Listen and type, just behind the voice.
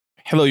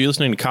Hello, you're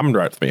listening to Kamen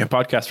Rider with me, a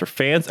podcast for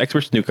fans,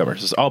 experts, and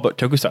newcomers. It's all about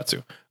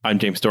tokusatsu. I'm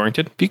James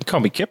Dorrington. You can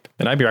call me Kip,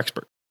 and I'm your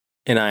expert.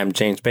 And I am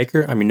James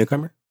Baker. I'm your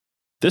newcomer.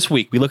 This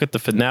week, we look at the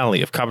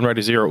finale of Kamen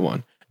Rider Zero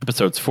One,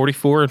 episodes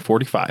 44 and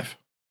 45.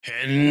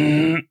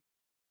 Henshin!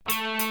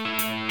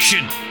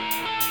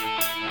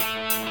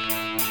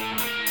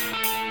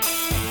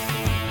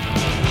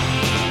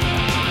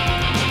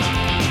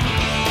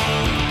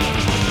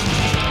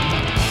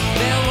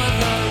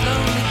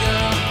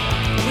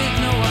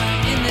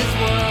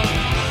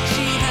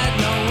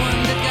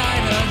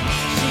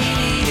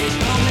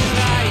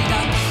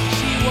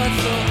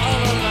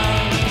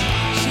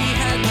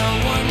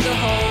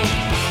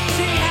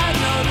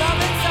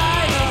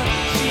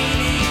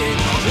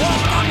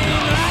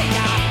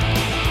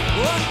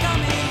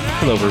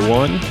 Hello,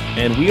 everyone,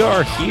 and we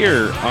are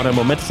here on a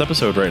momentous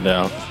episode right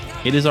now.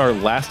 It is our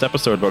last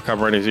episode about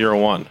Kamen Rider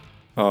Zero One.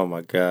 Oh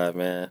my god,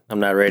 man. I'm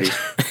not ready.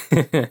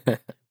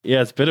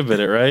 Yeah, it's been a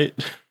minute, right?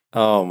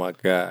 Oh my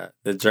god.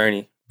 The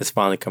journey is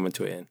finally coming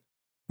to an end.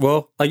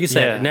 Well, like you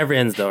said, It never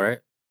ends though, right?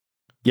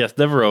 Yes,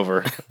 never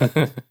over,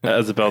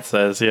 as the belt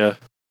says, yeah.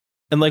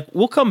 And, like,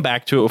 we'll come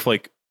back to it with,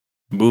 like,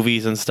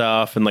 movies and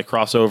stuff and, like,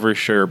 crossovers,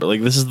 sure, but,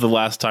 like, this is the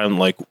last time,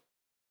 like,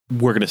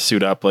 we're gonna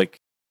suit up,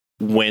 like,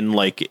 when,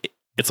 like,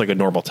 it's like a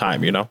normal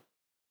time, you know?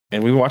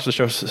 And we've watched the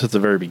show since the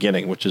very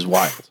beginning, which is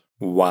wild.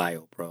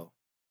 Wild, bro.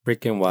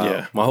 Freaking wild.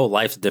 Yeah. My whole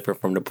life's different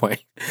from the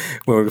point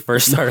when we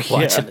first started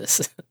watching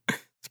this.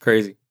 It's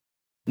crazy.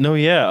 No,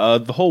 yeah.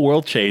 The whole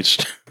world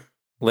changed.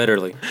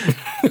 Literally.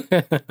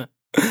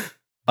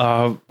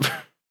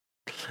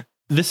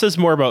 This is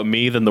more about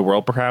me than the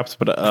world, perhaps,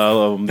 but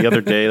the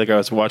other day, like, I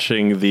was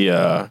watching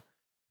the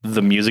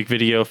music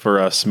video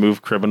for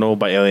Smooth Criminal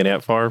by Alien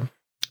Ant Farm.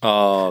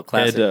 Oh,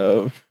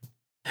 classic.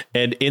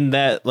 And in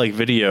that, like,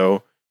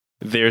 video,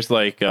 there's,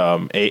 like,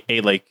 a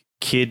like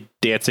kid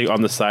dancing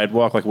on the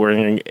sidewalk, like,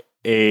 wearing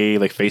a,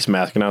 like, face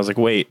mask. And I was like,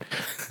 wait,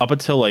 up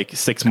until, like,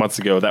 6 months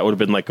ago, that would have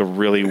been, like, a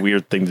really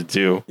weird thing to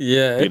do.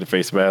 Yeah. Get a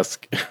face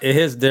mask. It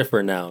is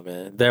different now,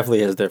 man.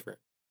 Definitely is different.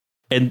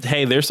 And,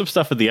 hey, there's some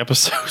stuff in the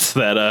episodes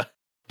that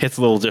hits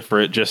a little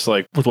different, just,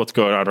 like, with what's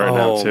going on right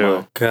now, too.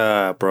 Oh, my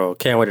God, bro.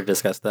 Can't wait to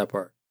discuss that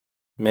part.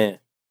 Man.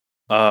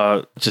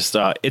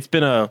 It's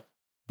been a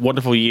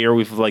wonderful year.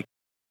 We've, like,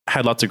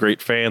 had lots of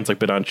great fans, like,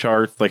 been on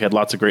charts, like, had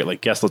lots of great,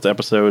 like, guest list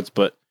episodes,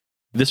 but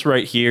this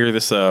right here,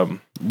 this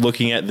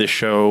looking at this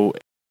show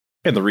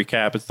and the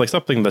recap, it's like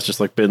something that's just,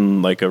 like,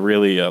 been, like, a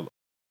really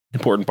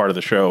important part of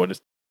the show, and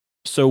it's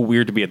so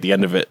weird to be at the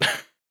end of it.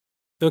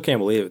 Still can't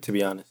believe it, to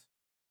be honest.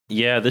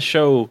 Yeah, this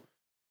show,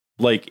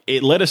 like,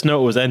 it let us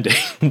know it was ending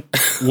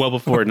well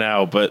before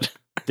now, but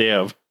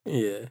damn.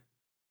 Yeah.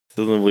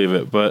 Still don't believe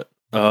it, but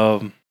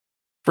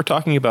we're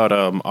talking about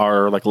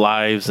our, like,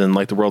 lives and,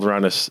 like, the world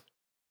around us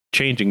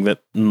changing, that,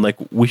 like,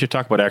 we should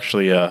talk about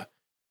actually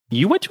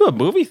you went to a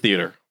movie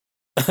theater.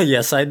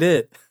 Yes, I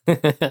did.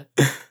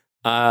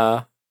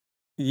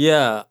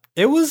 Yeah,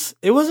 it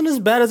wasn't as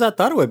bad as I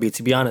thought it would be,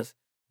 to be honest,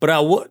 but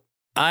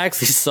I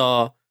actually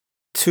saw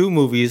 2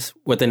 movies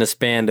within a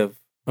span of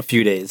a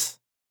few days.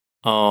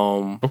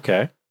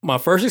 Okay. My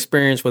first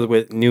experience was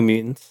with New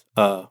Mutants.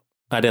 I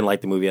didn't like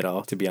the movie at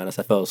all, to be honest.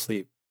 I fell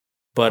asleep.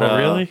 But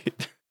really?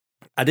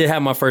 I did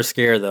have my first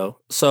scare though.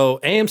 So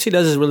AMC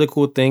does this really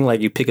cool thing,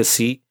 like you pick a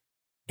seat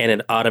and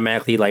it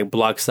automatically, like,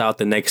 blocks out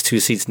the next 2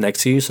 seats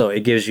next to you, so it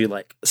gives you,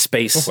 like,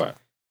 space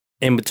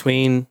in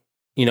between,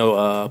 you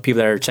know, people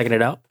that are checking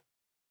it out.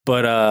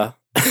 But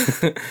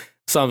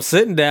so I'm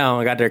sitting down.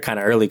 I got there kind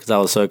of early because I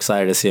was so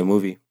excited to see a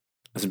movie.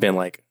 It's been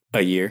like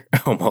a year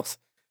almost.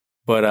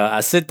 But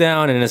I sit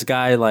down and this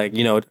guy, like,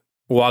 you know,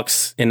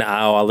 walks in the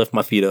aisle. I lift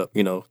my feet up,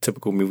 you know,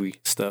 typical movie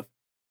stuff.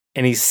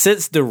 And he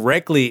sits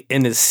directly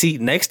in the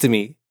seat next to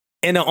me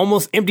in an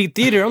almost empty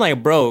theater. I'm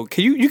like, bro,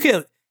 you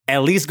can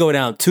at least go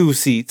down 2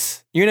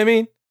 seats. You know what I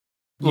mean?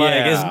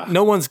 Like,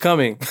 no one's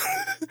coming.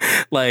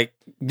 Like,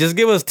 just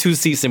give us 2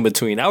 seats in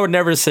between. I would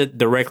never sit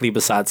directly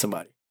beside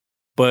somebody.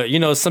 But, you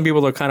know, some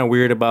people are kind of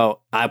weird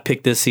about, I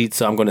picked this seat,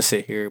 so I'm going to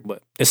sit here.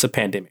 But it's a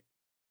pandemic.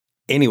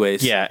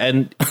 Anyways. Yeah,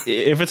 and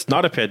if it's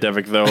not a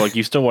pandemic, though, like,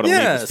 you still want to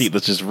leave the seat.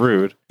 That's just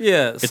rude.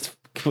 Yes. It's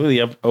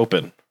completely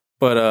open.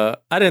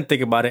 But I didn't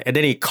think about it. And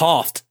then he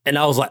coughed. And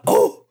I was like,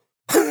 oh.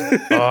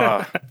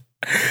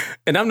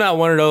 And I'm not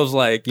one of those,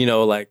 like, you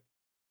know, like,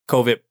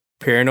 COVID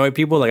paranoid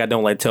people. Like, I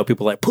don't, like, tell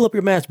people, like, pull up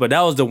your mask. But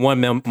that was the one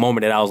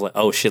moment that I was like,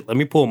 oh shit, let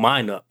me pull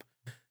mine up.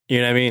 You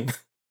know what I mean?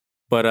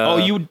 But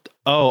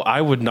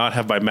I would not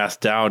have my mask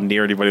down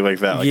near anybody like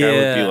that. Like, yeah, I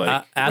would be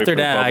like, after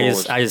that,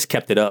 I just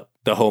kept it up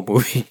the whole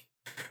movie.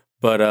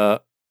 But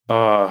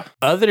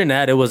other than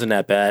that, it wasn't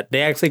that bad.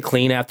 They actually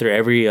clean after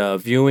every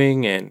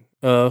viewing, and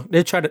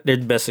they try their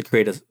best to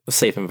create a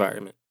safe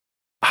environment.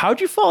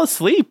 How'd you fall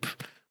asleep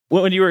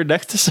when you were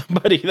next to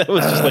somebody that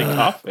was just, like,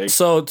 coughing?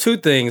 So 2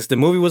 things. The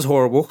movie was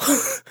horrible.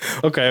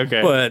 Okay.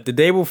 But the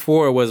day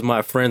before was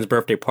my friend's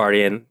birthday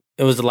party, and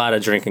it was a lot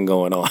of drinking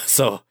going on.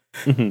 So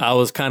I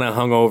was kind of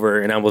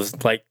hungover, and I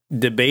was, like,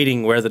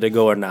 debating whether to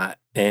go or not.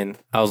 And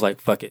I was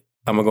like, fuck it.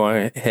 I'm going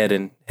to go ahead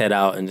and head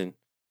out and then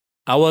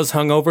I was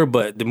hungover,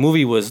 but the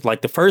movie was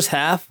like the first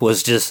half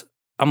was just.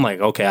 I'm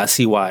like, okay, I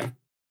see why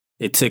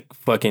it took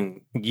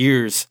fucking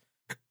years,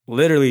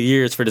 literally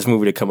years, for this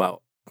movie to come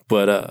out.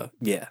 But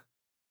yeah.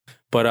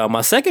 But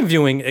my second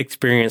viewing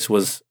experience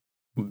was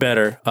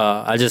better.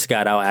 I just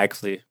got out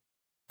actually a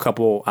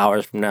couple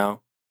hours from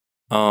now,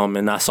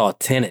 and I saw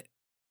Tenet.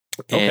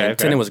 And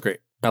Tenet was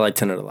great. I like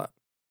Tenet a lot.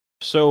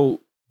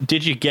 So,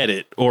 did you get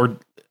it, or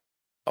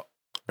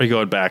are you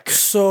going back?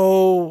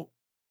 So,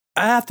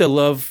 I have to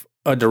love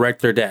a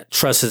director that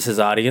trusts his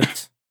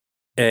audience.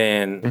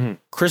 And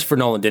Christopher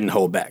Nolan didn't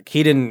hold back.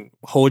 He didn't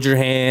hold your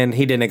hand.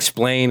 He didn't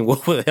explain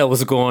what the hell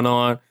was going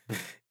on.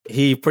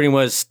 He pretty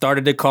much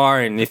started the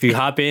car, and if you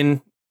hop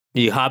in,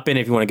 you hop in.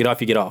 If you want to get off,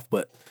 you get off.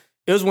 But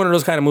it was one of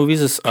those kind of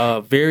movies. It's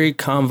very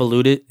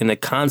convoluted, and the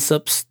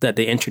concepts that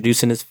they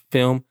introduce in this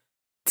film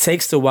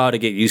takes a while to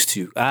get used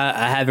to.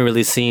 I haven't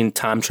really seen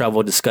time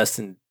travel discussed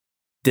in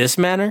this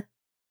manner,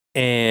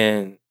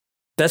 and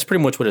that's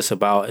pretty much what it's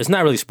about. It's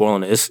not really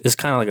spoiling it. It's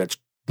kind of like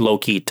a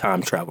low-key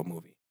time travel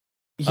movie.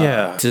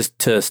 Yeah. Just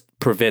to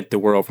prevent the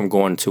world from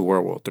going to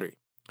World War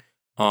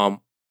III.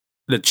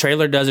 The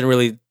trailer doesn't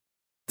really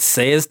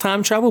say it's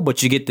time travel,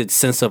 but you get the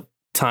sense of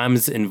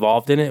times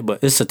involved in it,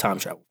 but it's a time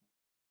travel.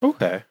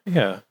 Okay.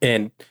 Yeah.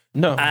 And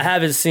no, I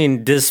haven't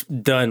seen this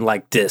done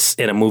like this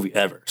in a movie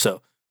ever.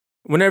 So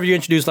whenever you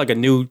introduce like a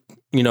new,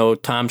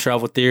 time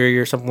travel theory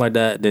or something like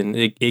that, then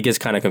it gets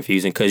kind of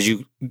confusing because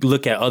you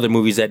look at other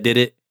movies that did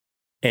it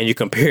and you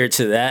compare it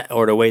to that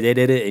or the way they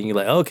did it, and you're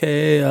like,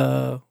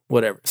 okay,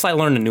 whatever. It's like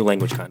learning a new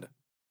language, kind of.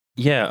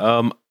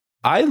 Yeah.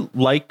 I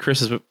like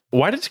Chris's.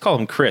 Why did you call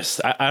him Chris?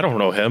 I don't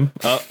know him.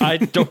 I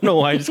don't know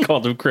why I just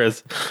called him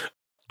Chris.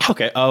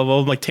 Okay.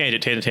 Well, like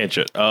tangent.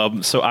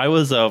 So I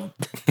was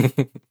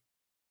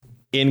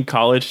in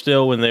college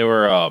still when they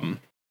were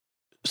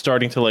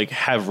starting to like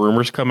have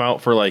rumors come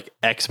out for like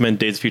X-Men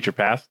Days of Future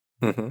Past,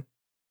 and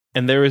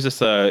there was this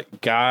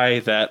guy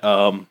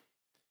that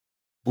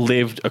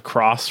lived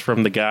across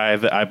from the guy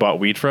that I bought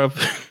weed from.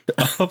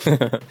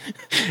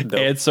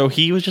 And so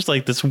he was just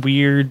like this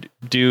weird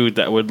dude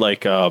that would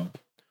like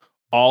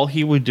all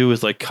he would do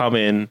is like come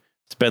in,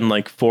 spend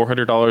like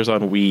 $400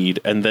 on weed,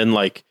 and then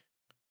like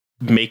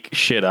make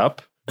shit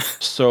up.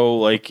 So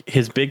like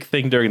his big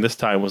thing during this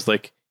time was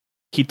like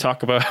he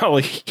talked about how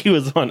like he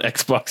was on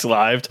Xbox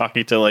Live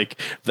talking to like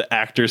the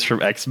actors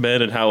from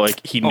X-Men and how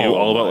like he knew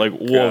all about like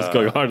what was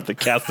going on at the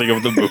casting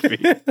of the movie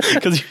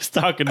because he was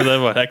talking to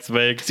them on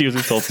X-Men because he was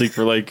consulting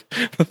for like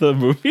the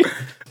movie.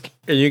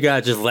 And you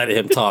gotta just let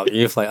him talk.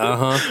 You're just like,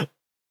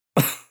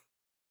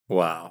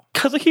 wow.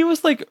 Because like he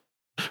was like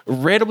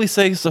randomly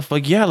saying stuff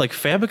like, yeah, like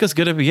Famicca's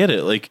gonna be in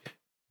it. Like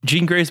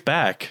Jean Grey's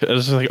back. I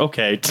was just like,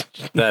 okay.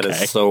 That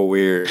is so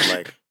weird.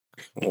 Like,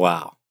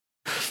 wow.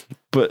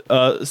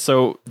 But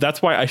so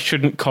that's why I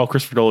shouldn't call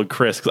Christopher Nolan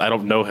Chris because I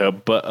don't know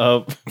him. But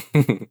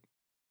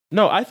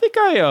no, I think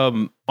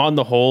on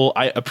the whole,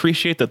 I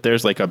appreciate that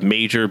there's like a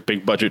major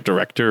big budget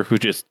director who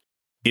just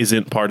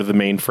isn't part of the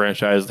main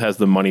franchise, has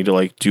the money to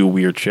like do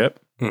weird shit.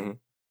 And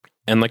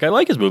like I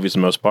like his movies for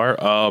the most part.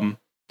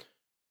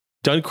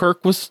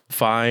 Dunkirk was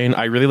fine.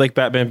 I really like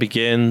Batman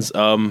Begins.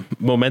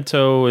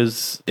 Memento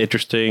is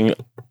interesting.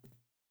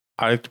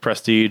 I like The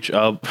Prestige.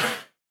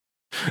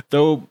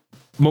 Though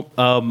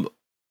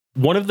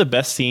one of the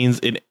best scenes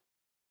in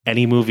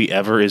any movie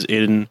ever is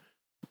in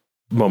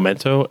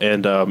Memento,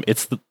 and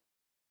it's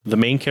the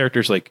main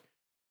character's like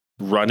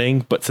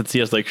running, but since he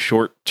has like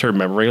short-term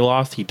memory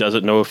loss, he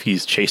doesn't know if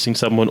he's chasing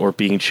someone or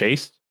being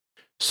chased.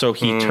 So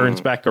he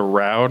turns back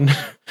around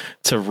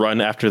to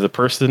run after the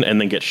person and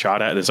then get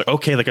shot at. And it's like,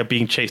 okay, like I'm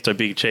being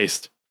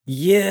chased.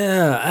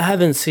 Yeah, I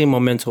haven't seen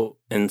Memento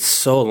in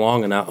so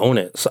long and I own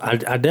it. So I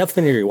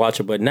definitely need to rewatch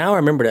it, but now I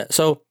remember that.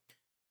 So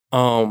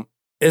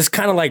it's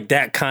kind of like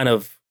that kind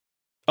of...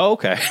 Oh,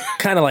 okay.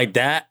 Kind of like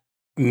that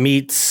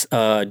meets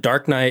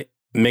Dark Knight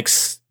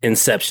mixed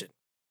Inception.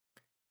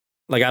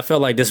 Like I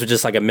felt like this was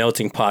just like a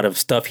melting pot of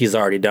stuff he's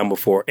already done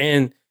before.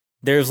 And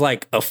there's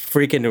like a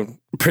freaking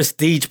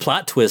Prestige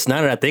plot twist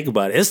now that I think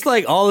about it. It's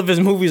like all of his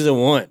movies in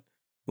one.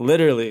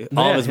 Literally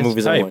all of his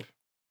movies in one.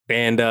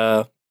 And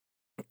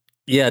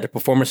yeah, the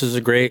performances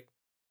are great.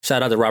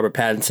 Shout out to Robert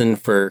Pattinson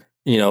for,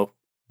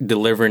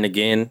 delivering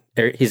again.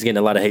 He's getting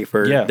a lot of hate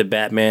for the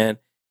Batman.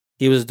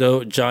 He was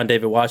dope. John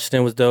David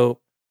Washington was dope.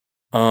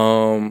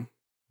 And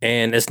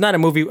it's not a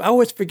movie. I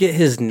always forget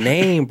his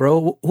name,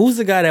 bro. Who's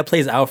the guy that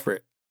plays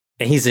Alfred?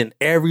 And he's in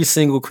every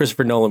single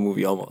Christopher Nolan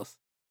movie almost.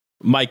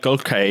 Michael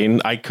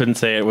Caine. I couldn't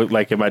say it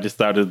like him. I just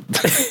started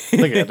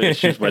like I had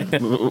issues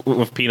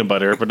with peanut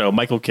butter, but no,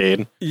 Michael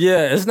Caine.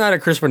 Yeah, it's not a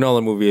Christopher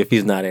Nolan movie if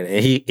he's not in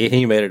it.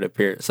 He made it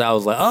appear. So I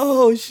was like,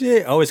 oh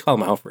shit. I always call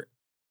him Alfred.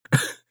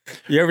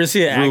 You ever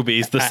see an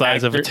Ruby's the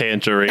size of a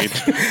tangerine?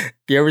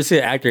 You ever see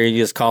an actor and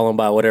you just call him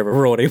by whatever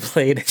role they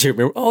played that you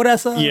remember? Oh,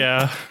 that's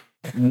yeah.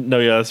 No,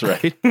 yeah, that's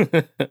right.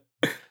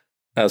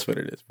 That's what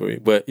it is for me.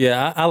 But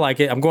yeah, I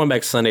like it. I'm going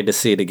back Sunday to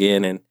see it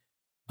again, and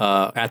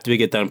after we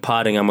get done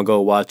potting, I'm gonna go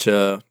watch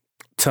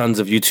tons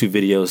of YouTube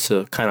videos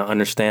to kind of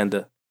understand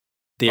the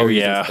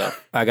theories and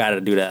stuff. I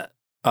gotta do that.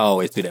 I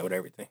always do that with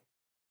everything.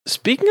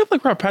 Speaking of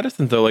like Rob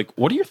Pattinson though, like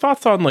what are your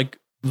thoughts on like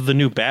the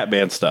new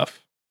Batman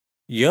stuff?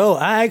 Yo,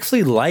 I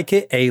actually like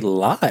it a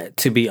lot,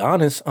 to be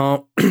honest.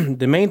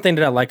 The main thing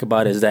that I like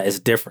about it is that it's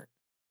different.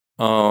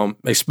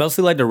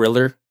 Especially like the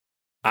Riddler.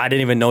 I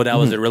didn't even know that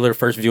was the Riddler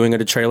first viewing of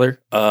the trailer.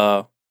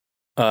 What's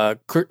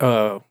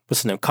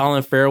his name?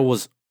 Colin Farrell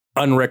was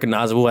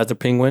unrecognizable as the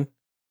Penguin.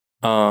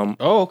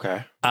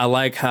 Okay. I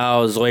like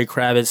how Zoe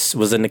Kravitz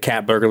was in the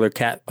cat burglar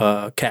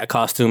cat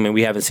costume, and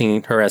we haven't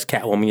seen her as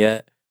Catwoman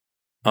yet.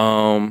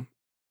 And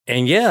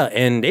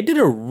they did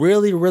a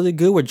really, really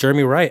good with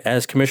Jeremy Wright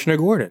as Commissioner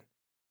Gordon.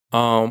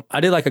 I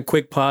did like a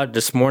quick pod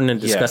this morning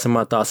discussing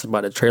my thoughts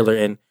about the trailer.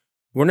 And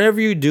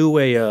whenever you do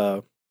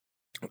a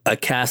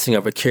casting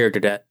of a character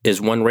that is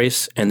one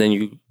race and then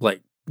you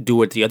like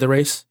do it the other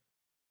race,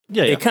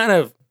 it kind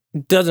of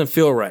doesn't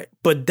feel right.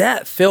 But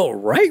that felt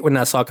right when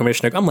I saw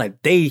Commissioner. I'm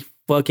like, they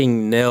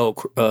fucking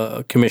nailed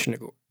Commissioner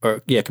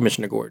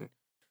Gordon.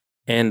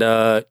 And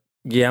I'm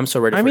so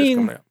ready for this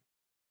coming out.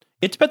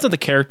 It depends on the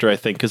character, I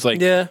think, because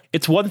like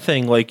it's one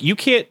thing like you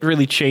can't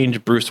really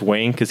change Bruce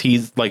Wayne because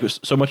he's like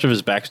so much of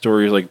his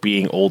backstory is like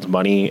being old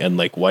money and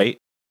like white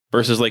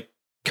versus like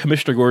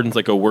Commissioner Gordon's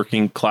like a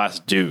working class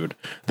dude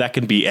that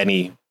can be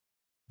any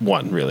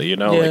one really, you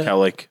know, like how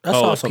like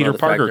Peter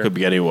Parker could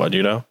be anyone,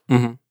 you know.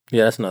 Mm-hmm.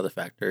 Yeah, that's another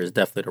factor. Is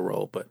definitely the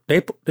role, but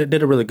they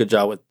did a really good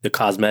job with the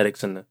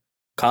cosmetics and the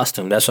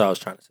costume. That's what I was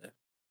trying to say.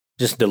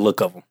 Just the look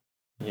of them.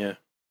 Yeah.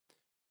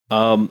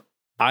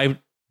 I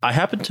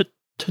happened to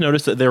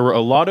notice that there were a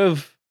lot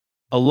of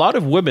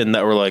women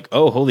that were like,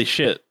 "Oh, holy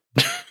shit!"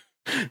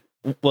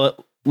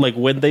 But like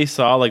when they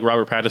saw like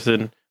Robert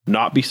Pattinson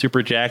not be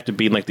super jacked and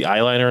being like the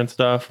eyeliner and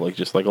stuff, like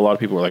just like a lot of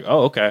people were like,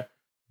 "Oh, okay,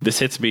 this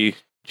hits me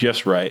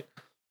just right."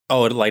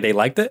 Oh, like they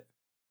liked it?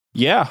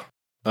 Yeah.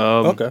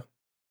 Okay.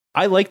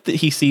 I like that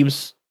he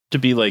seems to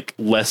be like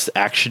less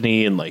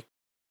actiony and like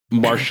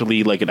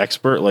martially like an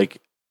expert.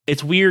 Like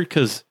it's weird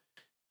because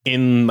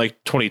in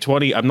like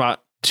 2020, I'm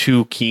not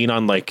too keen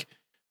on like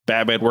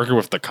Batman working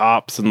with the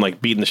cops and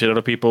like beating the shit out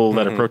of people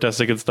that are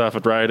protesting and stuff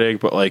and rioting,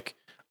 but like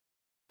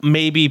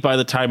maybe by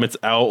the time it's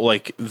out,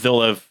 like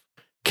they'll have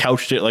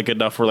couched it like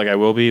enough where like I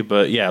will be.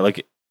 But yeah,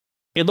 like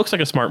it looks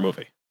like a smart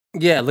movie.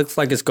 Yeah, it looks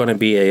like it's going to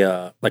be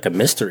a like a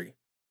mystery.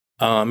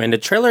 And the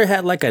trailer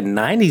had like a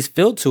 90s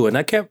feel to it, and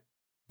I kept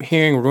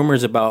hearing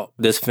rumors about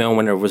this film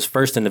when it was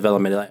first in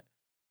development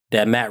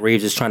that Matt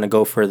Reeves is trying to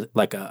go for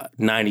like a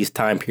 90s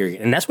time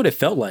period, and that's what it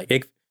felt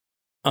like.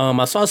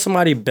 I saw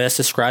somebody best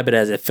describe it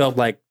as it felt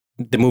like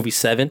the movie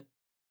Seven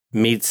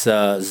meets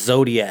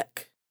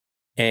Zodiac,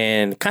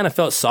 and kind of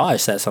felt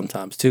Saw-ish that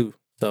sometimes too.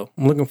 So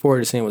I'm looking forward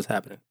to seeing what's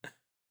happening.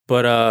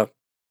 But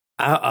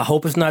I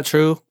hope it's not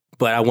true,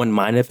 but I wouldn't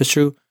mind if it's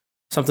true.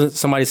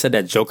 Somebody said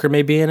that Joker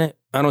may be in it.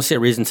 I don't see a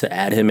reason to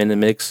add him in the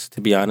mix,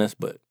 to be honest.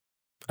 But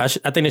I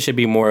think it should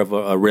be more of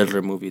a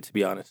Riddler movie, to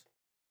be honest.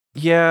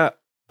 Yeah,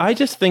 I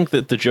just think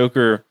that the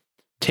Joker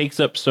takes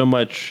up so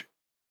much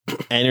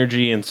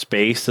energy and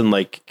space and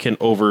like can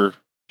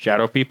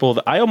overshadow people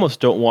that I almost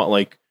don't want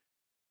like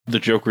the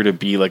Joker to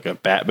be like a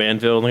Batman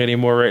villain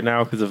anymore right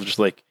now because of just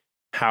like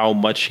how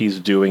much he's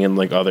doing and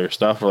like other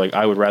stuff. Or like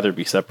I would rather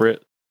be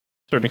separate to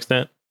a certain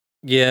extent.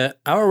 Yeah,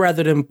 I would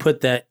rather them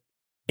put that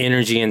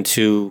energy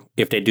into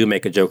if they do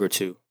make a Joker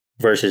 2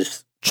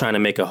 versus trying to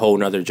make a whole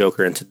nother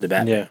Joker into the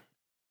Batman. Yeah.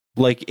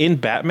 Like in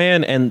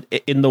Batman and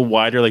in the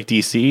wider like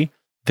DC,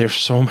 there's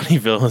so many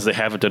villains they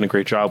haven't done a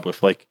great job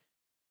with. Like,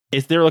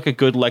 is there like a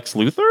good Lex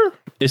Luthor?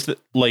 Is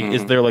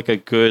there like a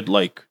good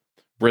like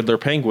Riddler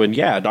Penguin?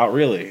 Yeah, not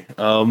really.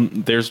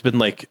 There's been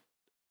like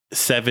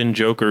 7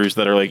 Jokers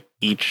that are like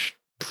each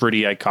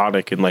pretty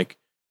iconic in like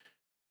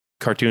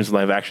cartoons and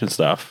live action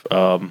stuff.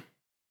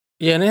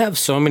 Yeah, and they have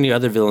so many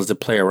other villains to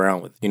play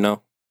around with, you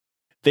know?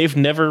 They've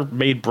never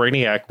made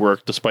Brainiac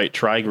work despite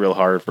trying real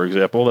hard, for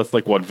example. That's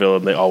like one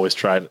villain they always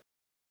tried.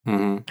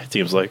 It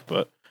seems like,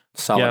 but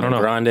Solomon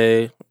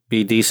Grande,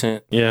 be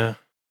decent. Yeah.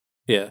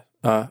 Yeah.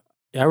 I'd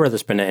rather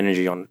spend the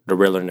energy on the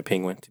Riddler and the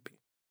Penguin.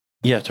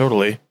 Yeah,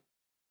 totally.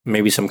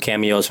 Maybe some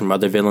cameos from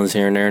other villains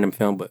here and there in the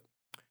film, but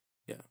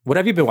yeah. What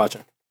have you been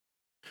watching?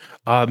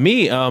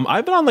 Me,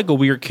 I've been on like a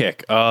weird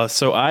kick.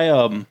 So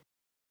I'm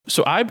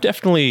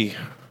definitely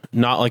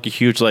not like a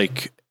huge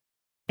like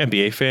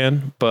NBA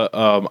fan, but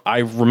I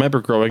remember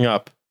growing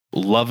up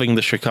loving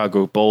the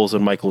Chicago Bulls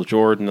and Michael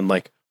Jordan, and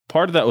like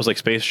part of that was like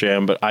Space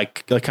Jam, but I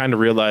kind of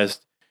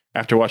realized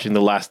after watching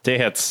The Last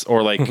Dance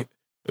or like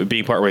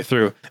being partway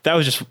through, that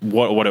was just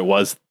what it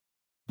was.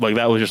 Like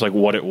that was just like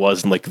what it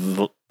was in like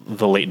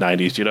the late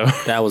 90s, you know?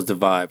 That was the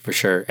vibe for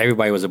sure.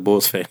 Everybody was a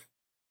Bulls fan.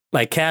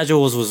 Like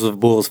casuals was a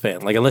Bulls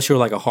fan. Like unless you were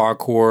like a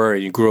hardcore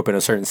and you grew up in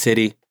a certain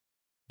city,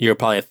 you're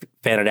probably a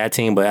fan of that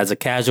team. But as a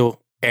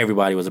casual,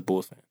 everybody was a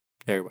Bulls fan.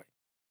 Everybody.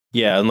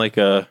 Yeah, and like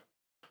there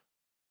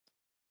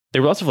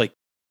were lots of like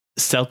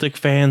Celtic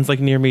fans like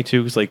near me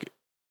too, cause like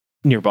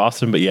near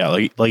Boston. But yeah,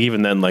 like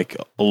even then, like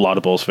a lot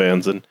of Bulls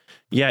fans, and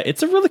yeah,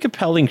 it's a really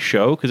compelling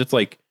show because it's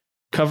like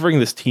covering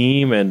this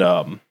team,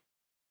 and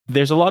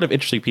there's a lot of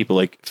interesting people.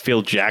 Like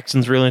Phil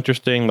Jackson's really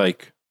interesting,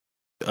 like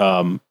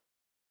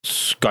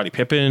Scottie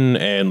Pippen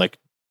and like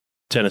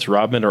Dennis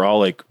Rodman are all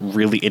like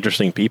really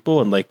interesting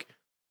people, and like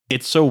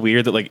it's so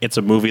weird that like it's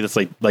a movie that's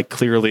like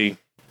clearly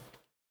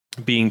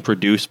being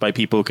produced by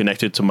people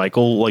connected to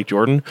Michael like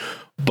Jordan,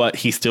 but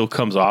he still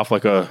comes off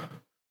like a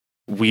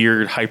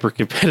weird hyper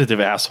competitive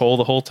asshole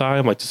the whole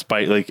time, like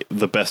despite like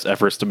the best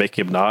efforts to make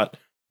him not.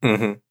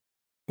 Mm-hmm.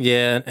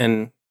 Yeah,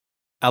 and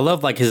I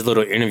love like his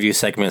little interview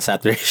segments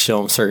after they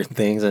show him certain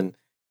things and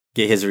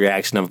get his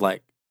reaction of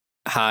like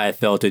how I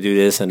felt to do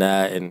this and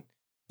that, and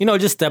you know,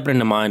 just stepping in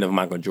the mind of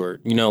Michael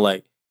Jordan. You know,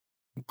 like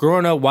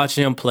growing up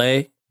watching him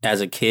play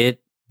as a kid,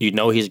 you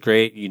know he's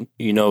great.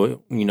 You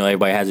know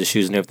everybody has his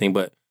shoes and everything,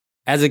 but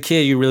as a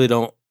kid, you really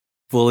don't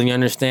fully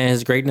understand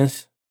his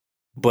greatness.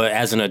 But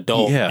as an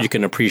adult, you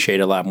can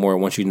appreciate it a lot more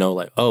once you know,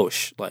 like, oh,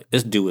 like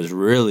this dude is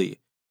really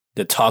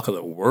the talk of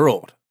the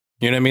world.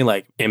 You know what I mean?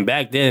 Like, and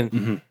back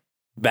then,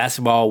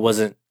 basketball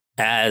wasn't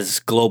as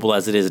global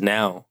as it is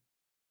now,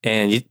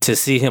 and to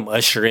see him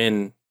usher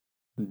in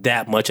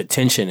that much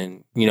attention,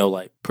 and you know,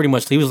 like pretty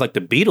much he was like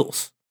the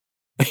Beatles.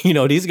 You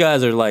know, these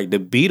guys are like the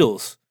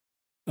Beatles,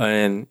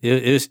 and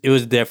it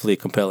was definitely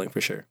compelling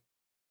for sure.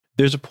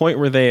 There's a point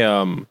where they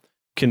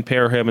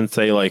compare him and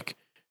say like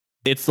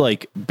it's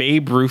like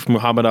Babe Ruth,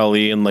 Muhammad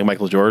Ali, and like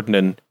Michael Jordan,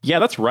 and yeah,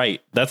 that's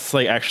right. That's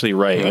like actually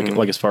right.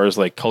 Like as far as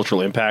like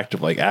cultural impact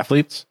of like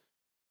athletes,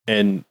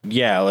 and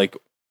yeah, like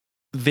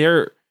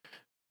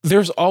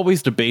there's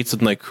always debates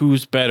and like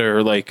who's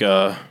better, like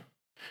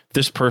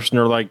this person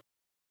or like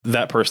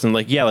that person.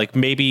 Like yeah, like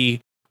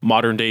maybe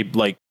modern day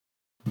like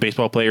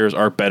baseball players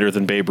are better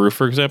than Babe Ruth,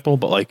 for example,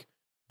 but like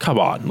come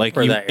on, like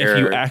for that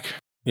era,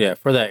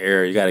 for that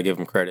era, you got to give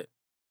them credit.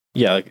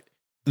 Yeah, like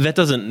that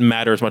doesn't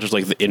matter as much as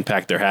like the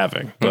impact they're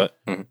having. But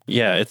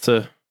yeah, it's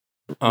a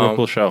real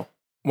cool show.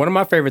 One of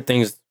my favorite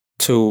things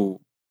too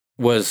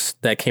was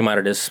that came out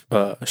of this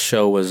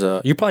show was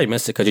you probably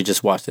missed it because you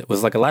just watched it.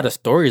 Was like a lot of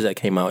stories that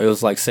came out. It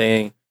was like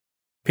saying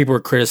people were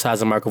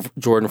criticizing Michael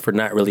Jordan for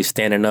not really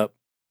standing up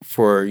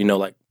for, you know,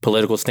 like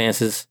political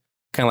stances,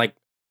 kind of like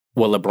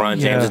what LeBron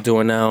James is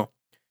doing now.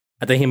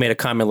 I think he made a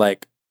comment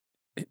like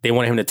they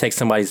wanted him to take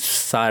somebody's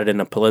side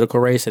in a political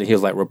race, and he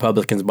was like,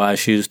 Republicans buy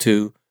shoes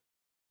too.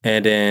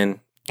 And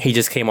then he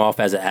just came off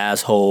as an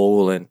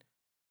asshole. And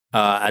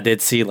I did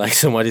see like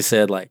somebody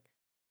said like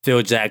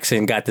Phil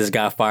Jackson got this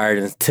guy fired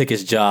and took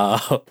his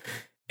job.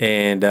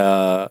 And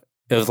there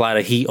was a lot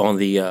of heat on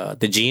the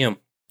GM.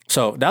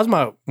 So that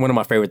was one of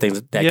my favorite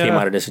things that came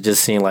out of this, is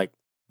just seeing like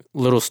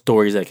little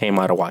stories that came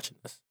out of watching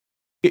this.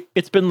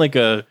 It's been like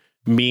a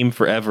meme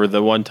forever.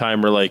 The one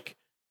time where like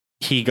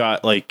he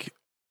got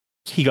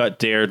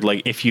dared,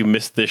 like if you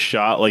miss this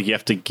shot, like you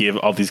have to give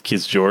all these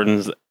kids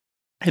Jordans.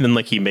 And then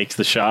like he makes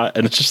the shot,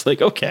 and it's just like,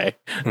 okay.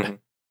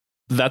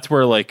 That's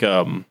where like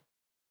the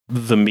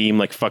meme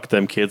like fuck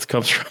them kids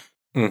comes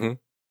from.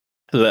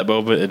 To that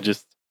moment, and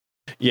just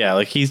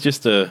like he's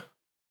just a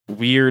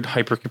weird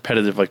hyper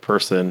competitive like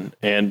person,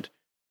 and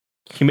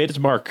he made his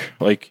mark.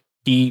 Like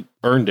he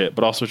earned it,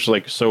 but also just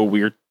like so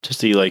weird to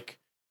see like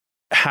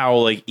how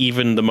like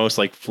even the most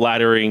like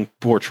flattering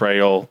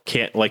portrayal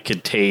can't like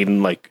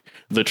contain like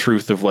the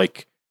truth of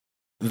like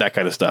that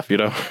kind of stuff, you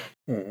know.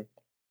 But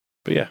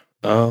yeah.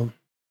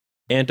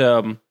 And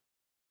not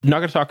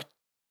going to talk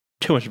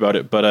too much about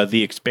it, but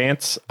The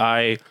Expanse,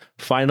 I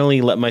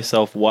finally let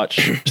myself watch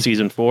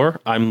season 4.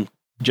 I'm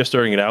just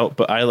starting it out,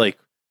 but I like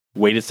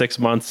waited 6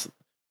 months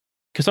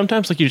because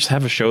sometimes like you just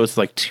have a show that's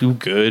like too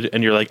good,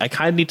 and you're like, I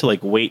kind of need to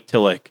like wait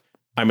till like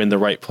I'm in the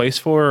right place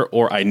for,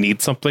 or I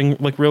need something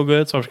like real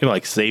good, so I'm just gonna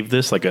like save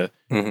this like a.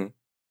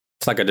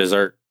 It's like a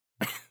dessert.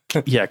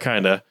 Yeah,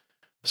 kind of.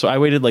 So I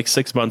waited like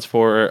 6 months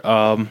for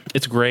it.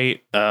 It's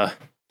great.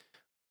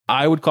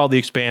 I would call The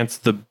Expanse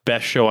the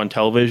best show on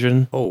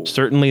television. Oh,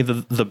 certainly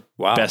the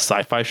best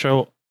sci-fi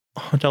show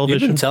on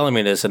television. You've been telling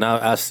me this, and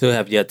I still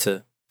have yet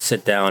to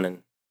sit down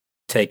and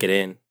take it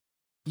in.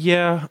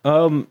 Yeah,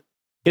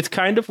 it's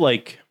kind of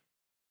like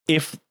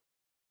if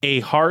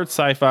a hard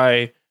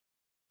sci-fi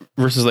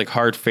versus like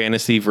hard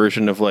fantasy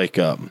version of like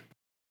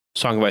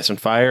Song of Ice and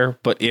Fire,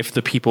 but if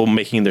the people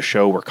making the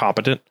show were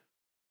competent.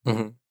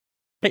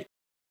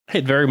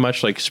 It very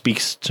much like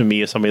speaks to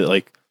me as somebody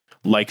that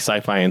like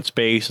sci-fi and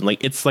space, and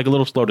like it's like a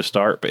little slow to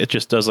start, but it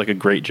just does like a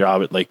great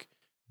job at like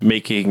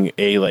making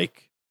a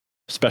like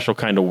special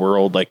kind of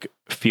world like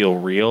feel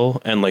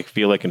real and like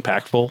feel like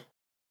impactful.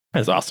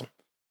 That's awesome.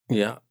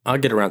 Yeah, I'll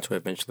get around to it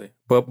eventually.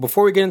 But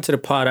before we get into the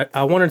pod,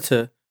 I wanted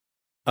to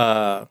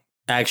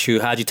ask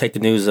you, how'd you take the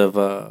news of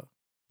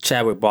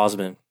Chadwick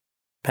Boseman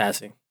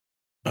passing?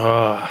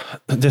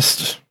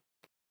 This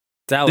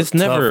was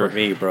tough for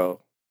me, bro.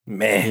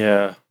 Man,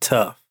 yeah,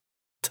 tough.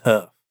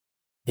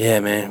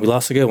 Yeah, man, we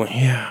lost a good one.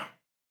 Yeah.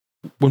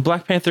 When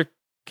Black Panther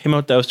came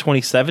out, that was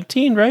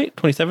 2017, right?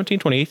 2017,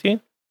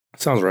 2018?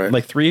 Sounds right.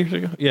 Like 3 years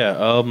ago?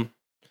 Yeah.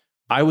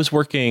 I was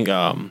working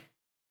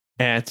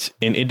at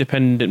an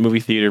independent movie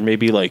theater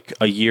maybe like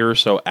a year or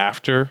so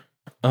after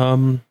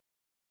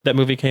that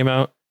movie came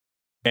out.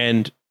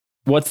 And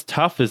what's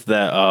tough is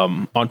that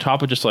on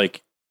top of just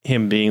like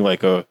him being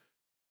like a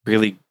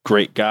really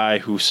great guy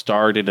who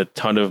starred in a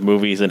ton of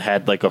movies and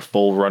had like a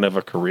full run of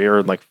a career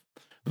and like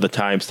the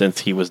time since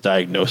he was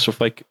diagnosed with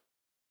like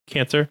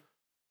cancer.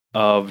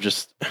 Of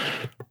just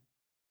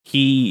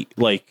he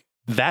like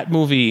that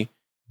movie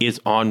is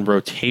on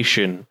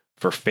rotation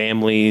for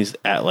families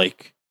at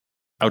like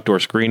outdoor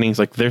screenings.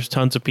 Like there's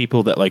tons of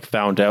people that like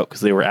found out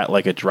because they were at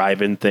like a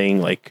drive-in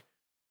thing, like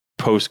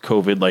post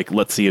COVID, like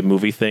let's see a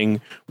movie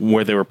thing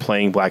where they were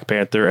playing Black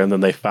Panther, and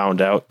then they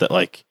found out that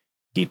like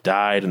he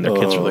died, and their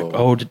kids were like,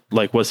 "Oh,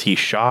 like was he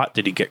shot?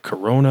 Did he get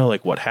corona?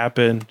 Like what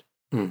happened?"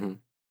 Mm-hmm.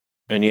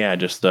 And yeah,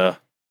 just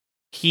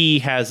he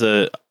has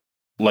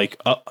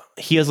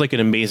he has like an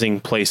amazing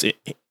place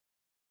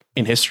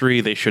in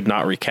history. They should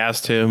not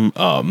recast him.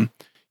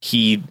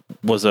 He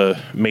was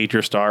a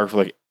major star for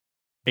like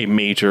a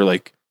major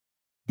like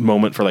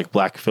moment for like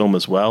black film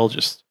as well.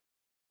 Just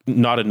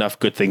not enough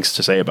good things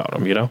to say about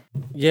him, you know?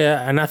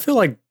 Yeah, and I feel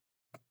like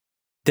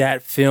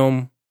that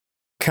film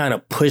kind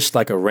of pushed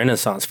like a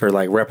renaissance for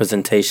like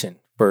representation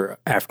for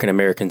African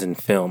Americans in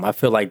film. I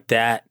feel like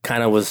that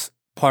kind of was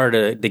part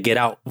of the Get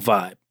Out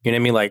vibe. You know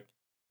what I mean? Like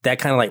that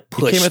kind of like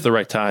pushed. It came at the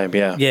right time,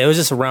 yeah. Yeah, it was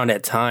just around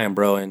that time,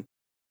 bro. And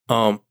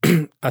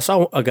I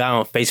saw a guy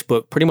on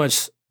Facebook pretty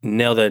much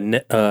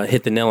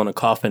hit the nail on the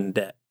coffin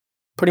that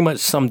pretty much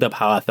summed up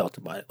how I felt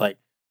about it. Like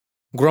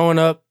growing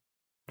up,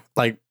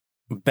 like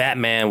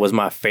Batman was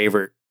my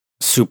favorite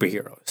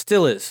superhero.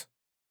 Still is.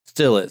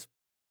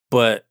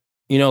 But,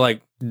 you know,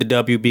 like the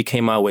WB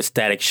came out with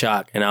Static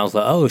Shock and I was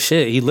like, oh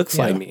shit, he looks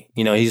like me.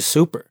 You know, he's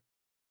super.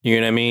 You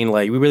know what I mean?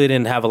 Like we really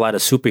didn't have a lot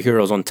of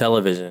superheroes on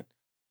television.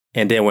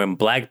 And then when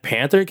Black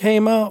Panther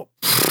came out,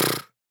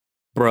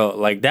 bro,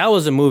 like that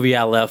was a movie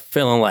I left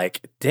feeling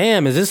like,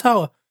 damn, is this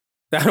how,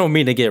 I don't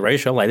mean to get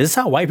racial. I'm like, this is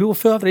how white people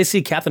feel after they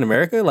see Captain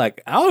America?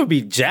 Like I would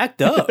be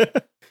jacked up.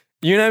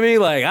 You know what I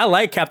mean? Like I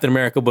like Captain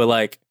America, but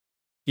like,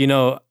 you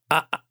know,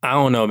 I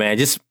don't know, man.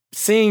 Just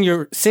seeing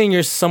your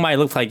somebody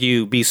look like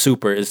you be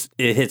super it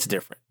hits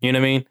different. You know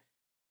what I mean?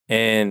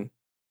 And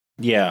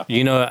yeah,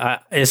 you know,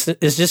 it's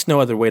just no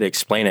other way to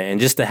explain it. And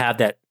just to have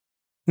that,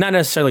 not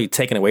necessarily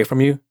taken away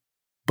from you,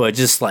 but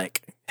just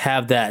like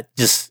have that,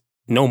 just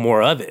no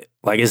more of it.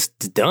 Like it's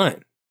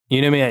done.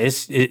 You know what I mean?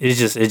 It's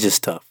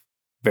just tough,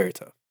 very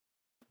tough.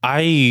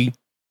 I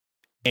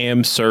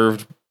am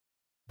served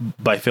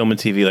by film and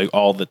TV like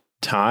all the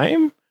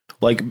time.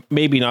 Like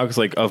maybe not because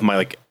like of my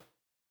like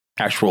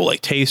actual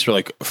like taste or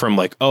like from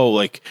like, oh,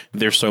 like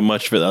there's so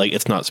much for that, like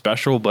it's not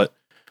special, but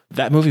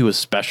that movie was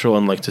special,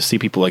 and like to see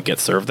people like get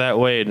served that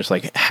way and just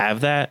like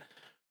have that,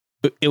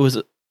 it was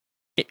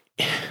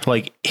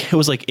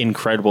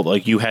incredible.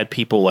 Like you had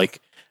people like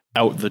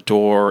out the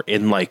door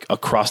in like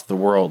across the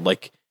world,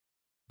 like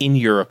in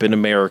Europe, in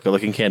America,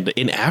 like in Canada,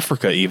 in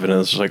Africa even,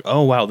 and it's just like,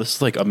 oh wow, this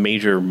is like a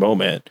major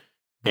moment.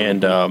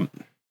 And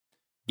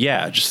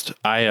yeah, just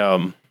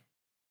I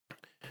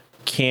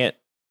can't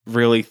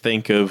really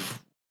think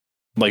of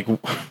like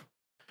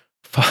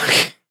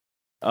fuck.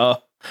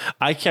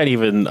 I can't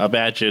even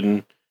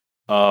imagine.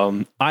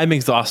 I'm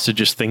exhausted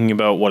just thinking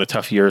about what a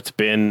tough year it's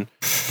been,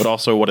 but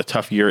also what a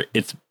tough year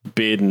it's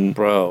been,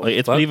 bro. Like,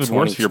 it's been even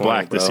worse if you're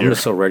black bro. this year. I'm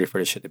just so ready for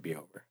this shit to be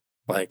over.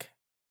 Like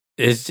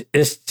it's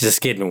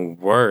just getting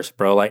worse,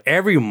 bro. Like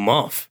every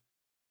month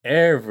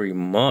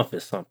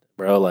is something,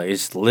 bro. Like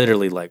it's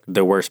literally like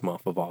the worst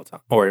month of all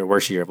time, or the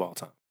worst year of all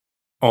time.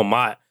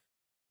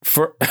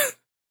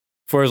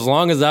 For as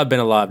long as I've been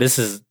alive, this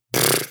is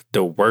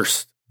the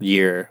worst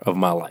year of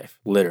my life,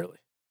 literally.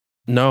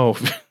 No,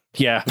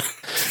 yeah,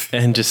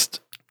 and just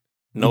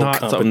no not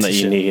something that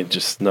you need.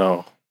 Just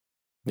no,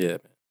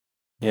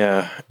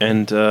 yeah,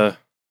 and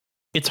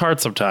it's hard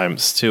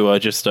sometimes to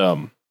just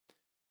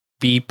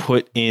be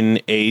put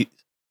in a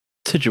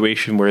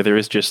situation where there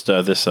is just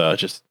this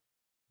just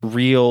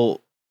real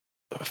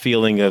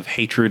feeling of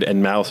hatred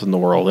and malice in the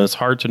world, and it's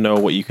hard to know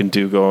what you can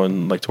do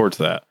going like towards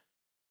that.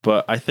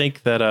 But I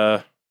think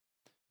that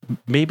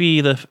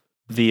maybe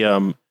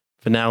the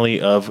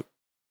finale of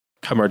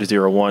Kamen Rider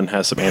Zero-1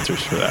 has some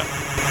answers for that.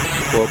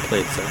 Well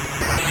played, sir.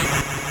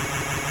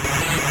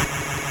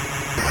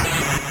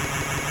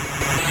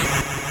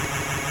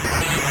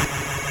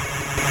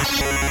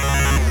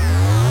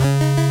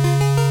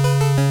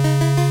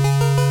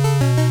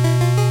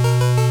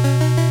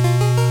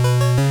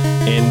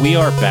 And we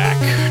are back,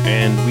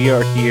 and we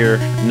are here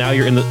now.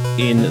 You're in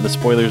the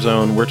spoiler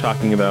zone. We're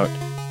talking about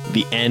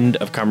the end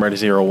of Kamen Rider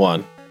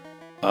Zero-1.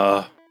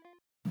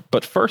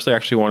 But first, I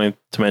actually wanted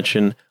to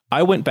mention,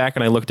 I went back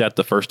and I looked at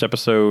the first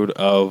episode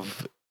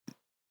of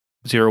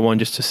Zero-1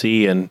 just to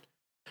see, and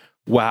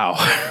wow,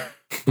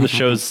 the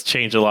show's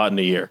changed a lot in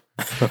a year.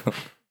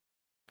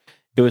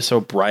 It was so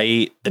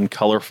bright and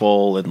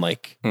colorful and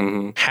like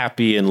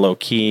happy and low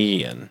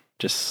key, and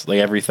just like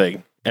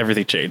everything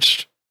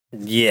changed.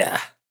 Yeah.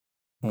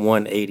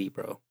 180,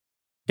 bro.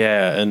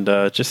 Yeah,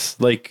 and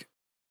just like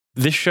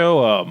this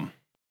show,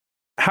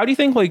 how do you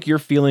think like your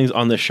feelings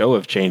on the show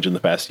have changed in the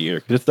past year?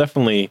 Because it's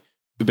definitely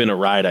been a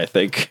ride, I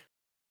think.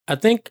 I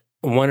think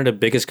one of the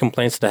biggest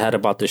complaints that I had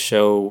about the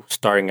show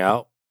starting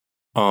out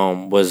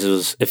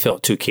was it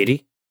felt too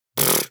kiddie.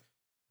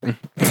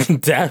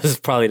 That was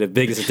probably the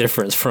biggest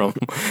difference from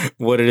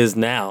what it is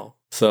now.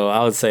 So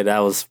I would say that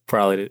was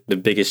probably the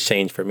biggest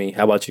change for me.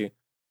 How about you?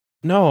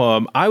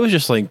 No, I was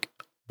just like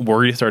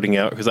worried starting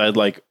out because I'd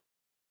like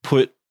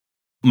put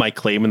my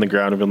claim in the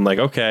ground and been like,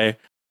 okay,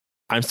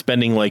 I'm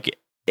spending like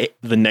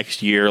the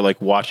next year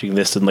like watching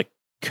this and like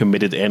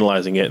committed to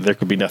analyzing it. There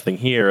could be nothing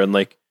here, and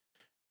like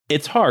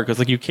it's hard because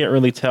like you can't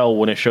really tell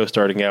when a show's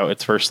starting out.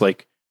 Its first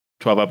like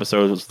 12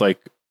 episodes, like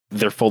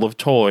they're full of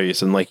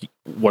toys and like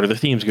what are the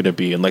themes going to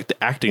be, and like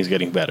the acting's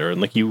getting better,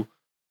 and like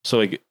so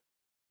like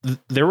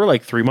there were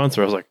like 3 months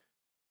where I was like,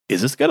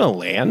 is this gonna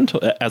land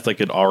as like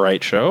an all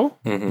right show?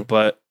 Mm-hmm.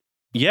 But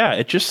yeah,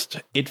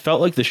 it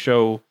felt like the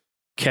show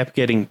kept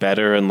getting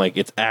better, and like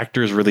its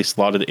actors really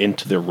slotted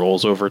into their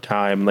roles over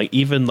time. Like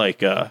even like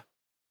the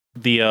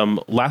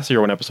last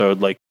year one episode,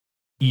 like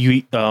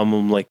you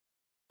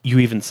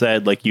even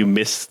said like you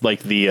missed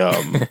like the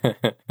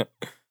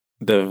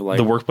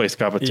the workplace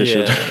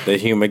competition, the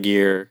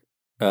Humagear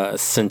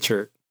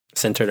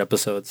centered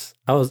episodes.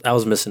 I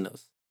was missing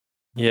those.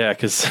 Yeah,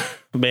 because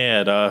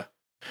man,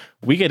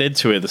 we get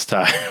into it this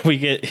time. We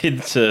get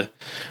into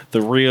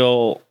the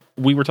real.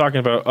 We were talking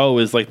about,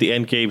 is like the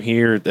end game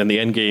here, and the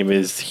end game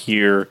is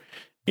here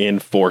in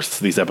Force.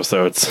 These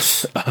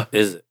episodes,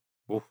 is it?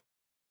 Oof.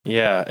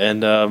 Yeah,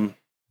 and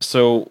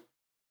so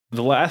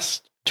the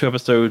last 2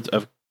 episodes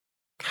of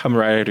Kamen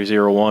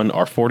Rider 01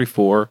 are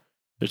 44.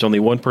 There's only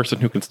one person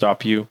who can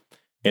stop you,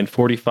 and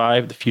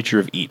 45, the future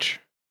of each.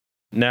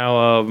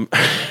 Now,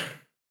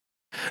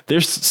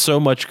 there's so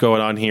much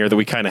going on here that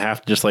we kind of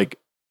have to just like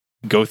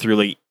go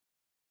through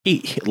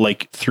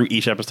like through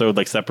each episode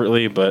like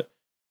separately, but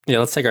yeah,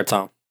 let's take our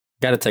time.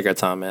 Got to take our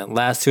time, man.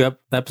 Last 2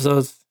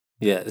 episodes,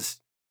 this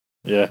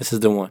is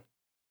the one.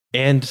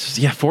 And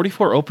yeah,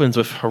 44 opens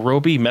with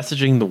Hirobi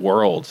messaging the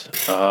world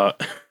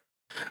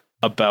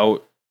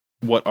about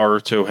what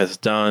Aruto has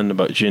done,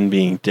 about Jin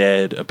being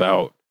dead,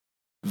 about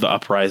the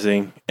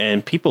uprising,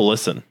 and people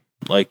listen.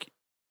 Like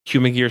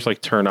Humagears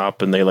like turn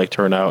up and they like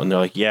turn out and they're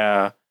like,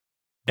 yeah.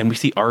 And we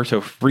see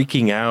Aruto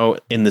freaking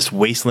out in this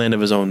wasteland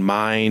of his own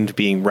mind,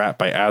 being wrapped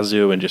by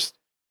Azu and just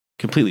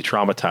completely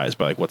traumatized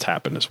by like what's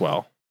happened as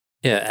well.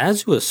 Yeah,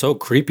 Azu is so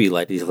creepy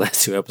like these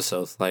last 2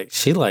 episodes. Like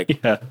she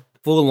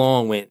full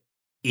on went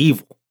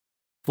evil.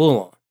 Full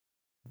on.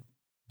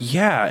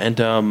 Yeah,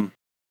 and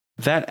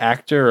that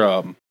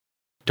actor,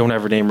 don't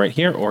have her name right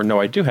here, or no,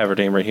 I do have her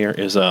name right here,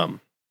 is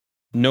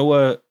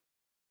Noah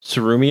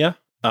Tsurumiya.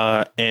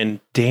 And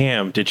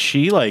damn, did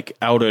she like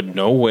out of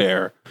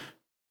nowhere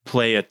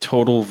play a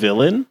total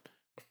villain,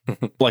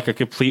 like a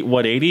complete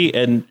 180?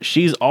 And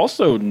she's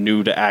also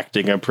new to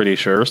acting, I'm pretty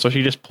sure. So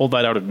she just pulled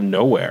that out of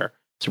nowhere.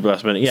 Super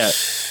last minute. Yeah,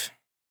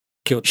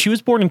 she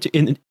was born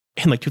in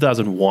like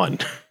 2001.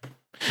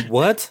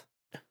 What?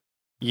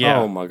 Yeah.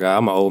 Oh my god,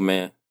 I'm an old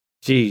man.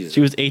 Jeez.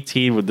 She was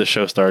 18 when the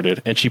show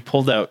started, and she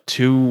pulled out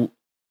 2,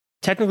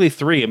 technically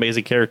 3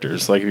 amazing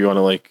characters. Like if you want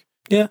to like,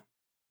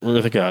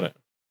 really think about it.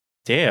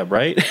 Damn,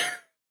 right?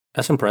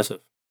 That's impressive.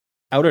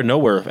 Out of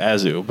nowhere of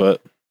Azu,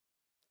 but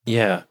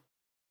yeah.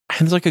 And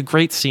there's like a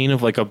great scene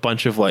of like a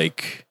bunch of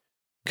like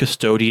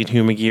custodian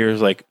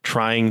Humagears like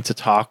trying to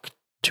talk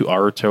to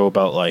Aruto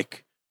about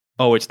like,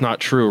 oh, it's not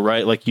true,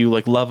 right? Like you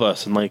like love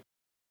us and like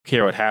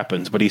care what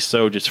happens, but he's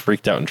so just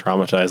freaked out and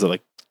traumatized that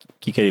like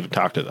he can't even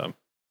talk to them.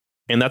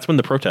 And that's when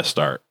the protests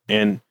start.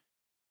 And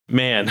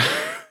man,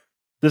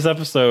 this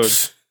episode,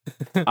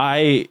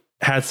 I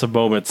had some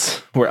moments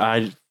where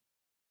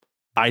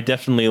I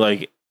definitely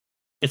like,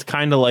 it's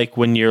kind of like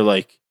when you're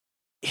like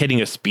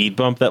hitting a speed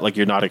bump that like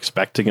you're not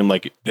expecting and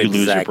like you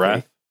lose your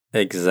breath.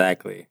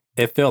 Exactly.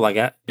 It felt like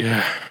I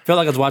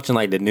was watching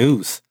like the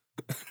news.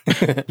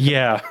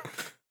 Yeah.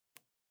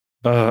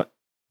 And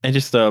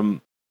just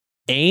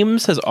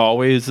Ames has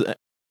always,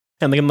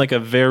 and in like a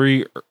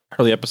very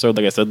early episode,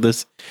 like I said,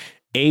 this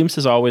Ames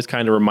has always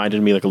kind of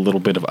reminded me like a little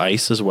bit of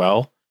Ice as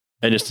well.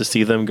 And just to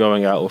see them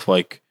going out with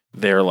like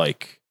their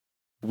like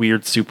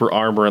weird super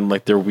armor and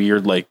like their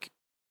weird like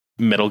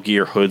Metal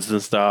Gear hoods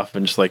and stuff,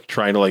 and just like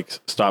trying to like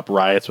stop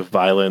riots with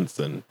violence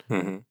and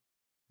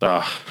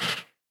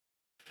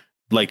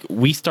like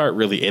we start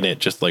really in it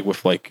just like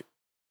with like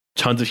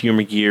tons of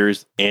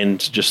Humagears and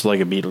just like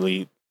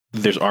immediately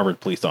there's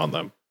armored police on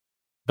them.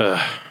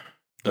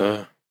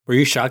 Were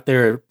you shocked they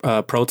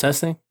were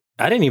protesting?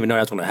 I didn't even know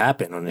that's going to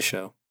happen on the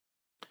show.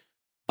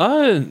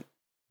 I'm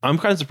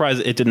kind of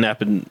surprised it didn't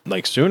happen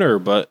like sooner,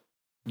 but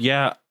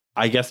yeah,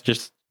 I guess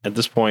just at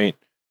this point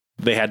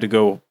they had to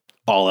go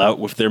all out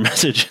with their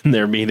message in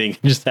their meeting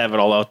and just have it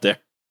all out there.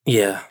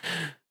 Yeah.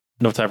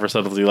 No time for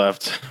subtlety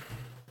left.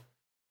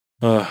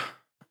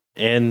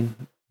 And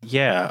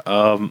yeah,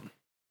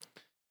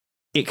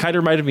 it kind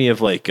of reminded me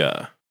of like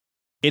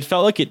it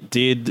felt like it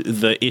did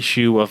the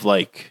issue of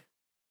like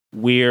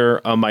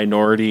we're a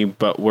minority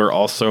but we're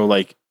also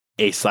like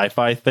a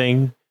sci-fi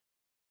thing.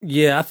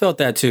 Yeah, I felt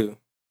that too.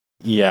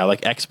 Yeah,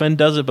 like X-Men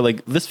does it, but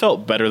like this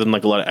felt better than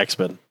like a lot of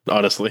X-Men,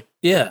 honestly.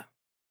 Yeah.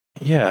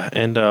 Yeah,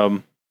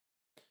 and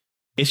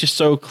it's just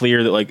so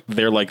clear that like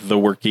they're like the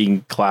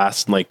working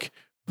class and like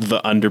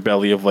the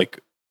underbelly of like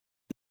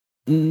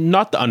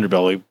not the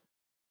underbelly,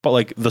 but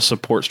like the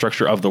support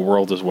structure of the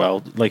world as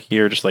well. Like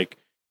here, just like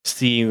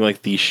seeing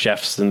like these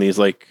chefs in these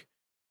like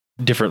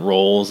different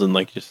roles and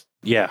like just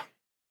yeah.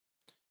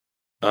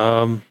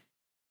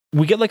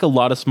 We get like a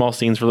lot of small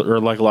scenes or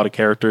like a lot of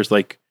characters.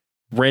 Like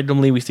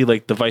randomly, we see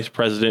like the vice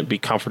president be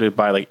comforted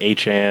by like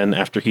Achan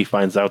after he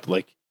finds out that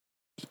like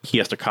he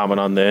has to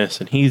comment on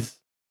this, and he's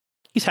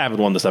having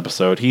one this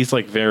episode. He's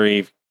like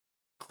very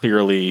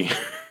clearly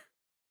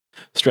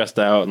stressed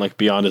out and like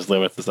beyond his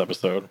limits this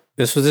episode.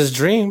 This was his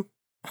dream.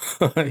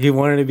 He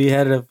wanted to be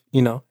head of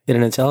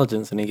hidden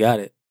intelligence, and he got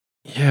it.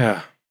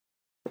 Yeah,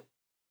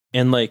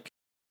 and like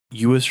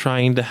you was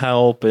trying to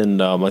help, and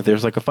like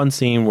there's like a fun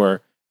scene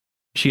where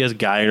she has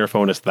Guy in her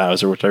phone as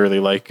Thouser, which I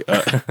really like.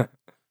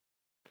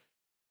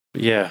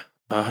 Yeah,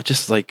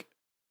 just like,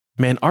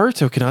 man,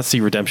 Aruto cannot see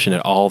redemption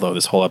at all, though,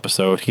 this whole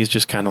episode. He's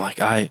just kind of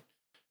like, I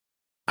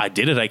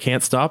did it. I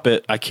can't stop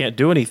it. I can't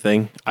do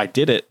anything. I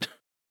did it.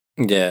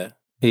 Yeah,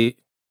 he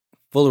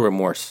full of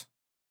remorse.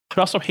 But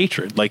also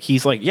hatred. Like,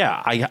 he's like,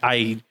 yeah,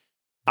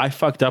 I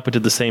fucked up and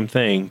did the same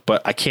thing,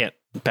 but I can't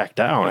back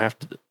down. I have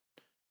to.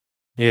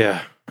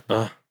 Yeah.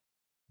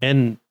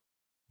 And,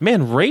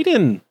 man,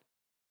 Raiden,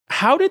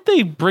 how did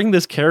they bring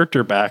this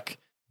character back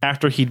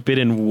after he'd been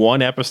in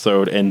one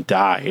episode and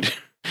died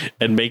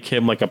and make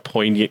him like a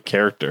poignant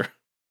character?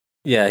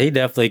 Yeah, he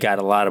definitely got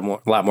a lot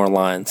more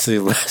lines in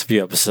the last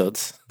few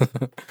episodes.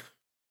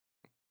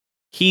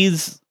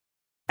 He's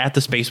at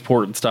the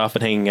spaceport and stuff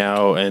and hanging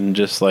out, and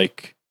just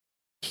like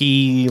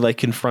he like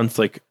confronts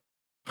like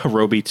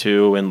Hirobi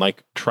too and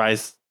like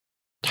tries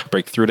to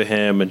break through to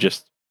him, and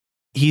just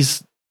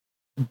he's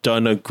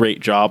done a great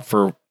job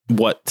for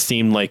what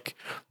seemed like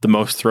the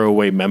most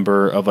throwaway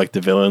member of like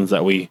the villains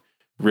that we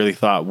really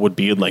thought would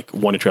be in like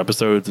 1 or 2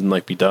 episodes and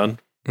like be done.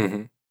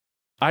 Mm-hmm.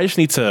 I just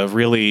need to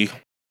really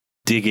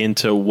dig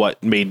into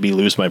what made me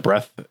lose my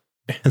breath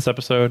in this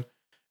episode.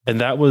 And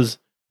that was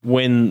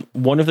when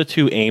one of the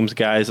 2 Ames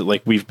guys that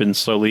like we've been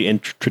slowly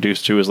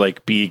introduced to is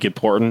like big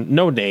important,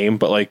 no name,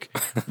 but like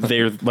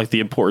they're like the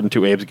important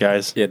 2 Ames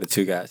guys. Yeah, the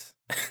 2 guys.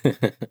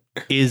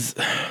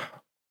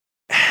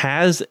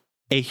 has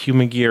a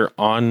human gear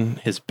on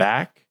his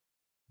back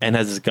and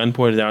has his gun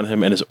pointed down at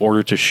him and is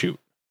ordered to shoot.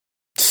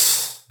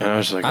 And I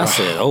was like, I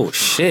said, oh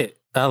shit.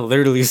 I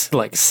literally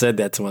like said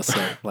that to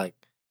myself. Like,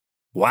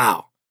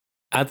 wow.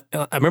 I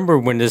remember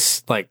when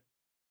this like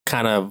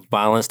kind of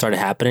violence started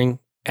happening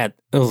it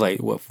was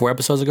like what 4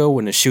 episodes ago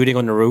when the shooting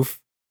on the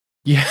roof.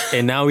 Yeah.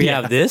 And now we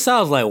have this. I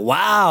was like,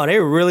 wow,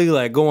 they're really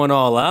like going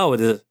all out with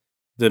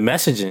the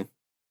messaging.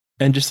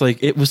 And just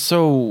like it was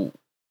so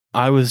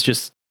I was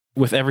just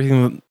with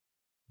everything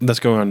that's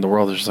going on in the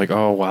world, it's just like,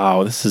 oh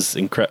wow, this is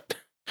incredible.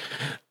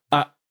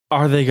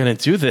 Are they gonna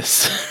do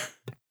this?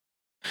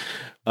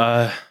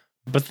 But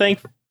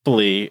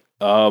thankfully,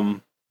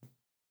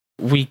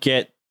 we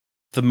get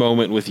the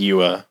moment with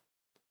Yua,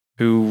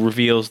 who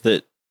reveals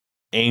that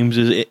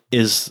Ames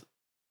is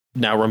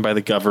now run by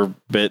the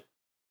government,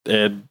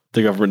 and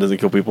the government doesn't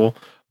kill people.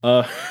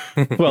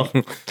 Well,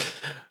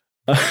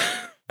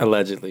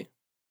 allegedly,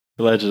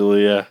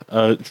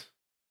 yeah.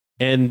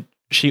 And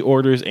she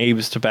orders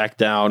Ames to back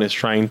down, is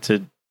trying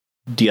to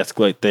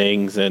de-escalate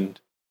things, and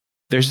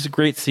there's this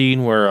great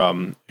scene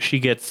where she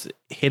gets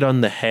hit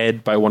on the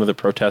head by one of the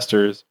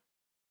protesters,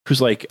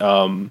 who's like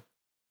a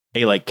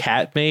like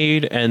cat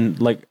maid,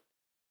 and like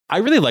I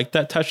really like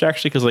that touch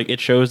actually, because like it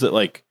shows that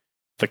like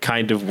the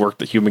kind of work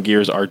that human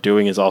gears are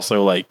doing is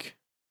also like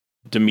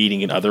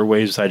demeaning in other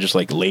ways besides just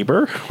like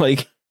labor.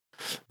 Like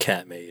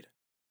cat maid.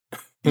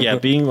 Yeah,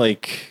 being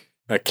like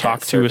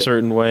talked to a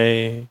certain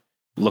way,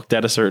 looked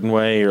at a certain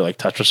way, or like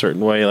touched a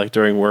certain way like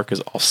during work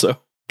is also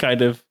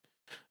kind of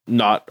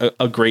not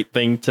a great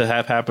thing to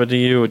have happen to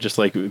you. Just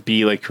like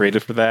be like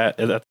creative for that.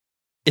 And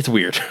it's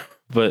weird.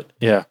 But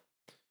yeah.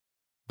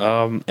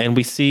 And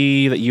we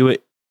see that Yua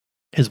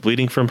is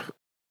bleeding from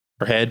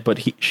her head, but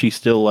she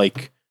still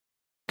like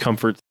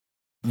comforts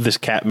this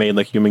cat maid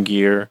like human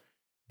gear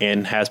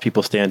and has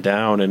people stand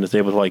down and is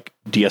able to like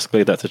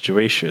de-escalate that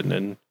situation.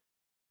 And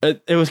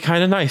it was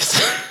kind of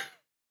nice,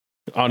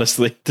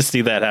 honestly, to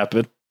see that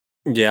happen.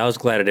 Yeah, I was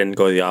glad it didn't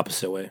go the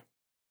opposite way.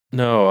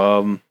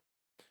 No,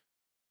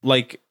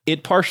 like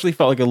it partially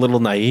felt like a little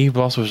naive,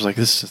 but also was like,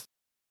 this is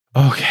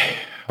okay.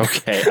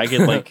 I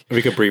can like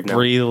we could breathe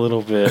a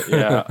little bit.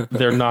 Yeah,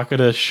 they're not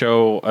gonna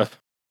show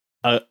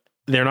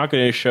they're not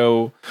gonna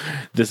show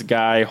this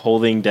guy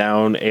holding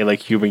down a like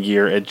human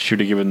gear and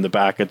shooting him in the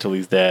back until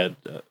he's dead.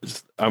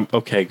 I'm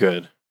okay,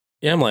 good.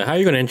 Yeah, I'm like, how are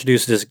you gonna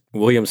introduce this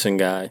Williamson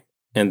guy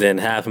and then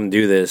have him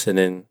do this, and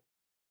then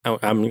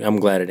I'm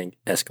glad it didn't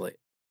escalate.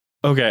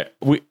 Okay,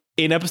 we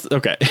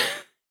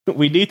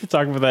need to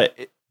talk about that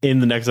in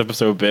the next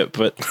episode a bit,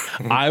 but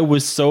I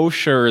was so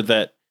sure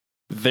that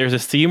there's a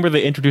scene where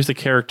they introduce a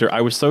character.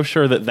 I was so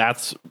sure that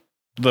that's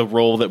the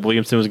role that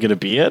Williamson was going to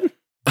be in.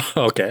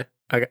 Okay.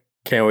 I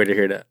can't wait to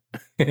hear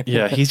that.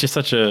 Yeah, he's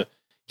such a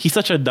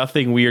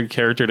nothing weird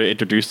character to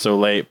introduce so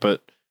late,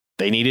 but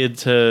they needed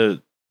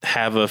to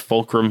have a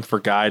fulcrum for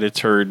Guy to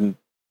turn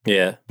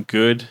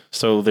good,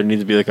 so there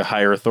needs to be like a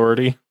higher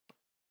authority.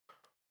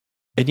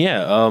 And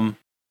yeah,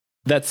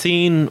 that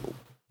scene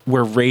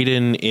where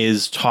Raiden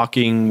is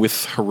talking with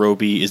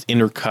Hirobi is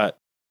intercut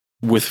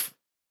with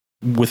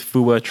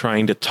Fua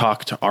trying to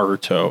talk to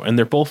Aruto, and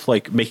they're both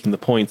like making the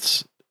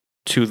points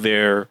to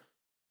their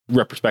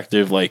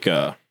respective like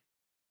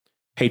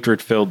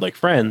hatred filled like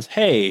friends.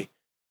 Hey,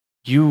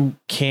 you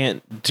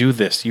can't do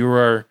this. You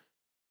are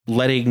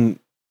letting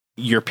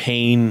your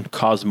pain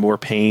cause more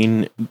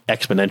pain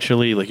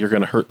exponentially. Like, you're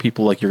going to hurt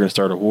people. Like, you're going to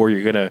start a war.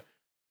 You're going to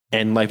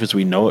end life as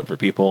we know it for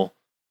people.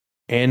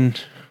 And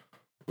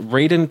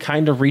Raiden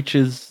kind of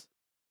reaches,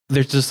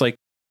 there's this like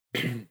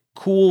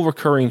cool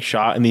recurring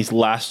shot in these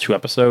last two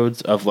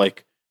episodes of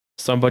like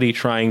somebody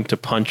trying to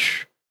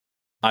punch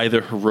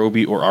either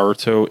Hirobi or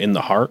Aruto in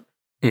the heart.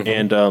 Mm-hmm.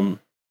 And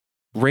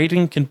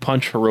Raiden can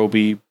punch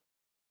Hirobi,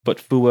 but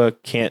Fua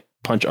can't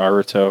punch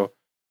Aruto.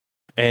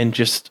 And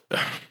just,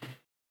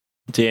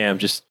 damn,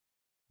 just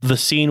the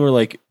scene where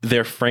like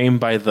they're framed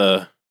by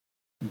the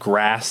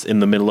grass in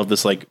the middle of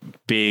this like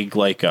big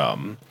like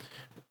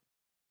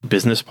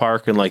business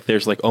park, and like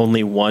there's like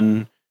only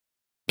one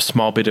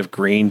small bit of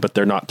green, but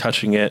they're not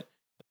touching it.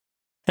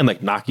 And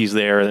like Naki's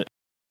there,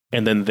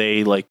 and then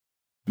they like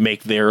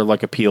make their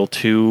like appeal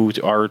to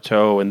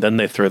Aruto, and then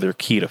they throw their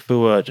key to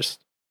Fua. Just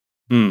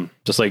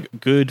like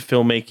good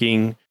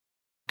filmmaking,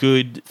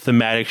 good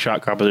thematic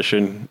shot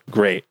composition,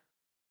 great.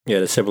 Yeah,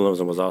 the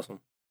symbolism was awesome.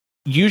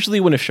 Usually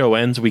when a show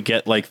ends, we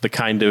get like the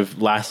kind of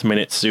last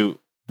minute suit,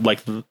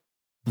 like the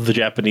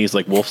Japanese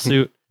like wolf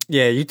suit.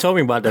 Yeah, you told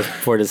me about this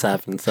before this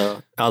happened,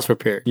 so I was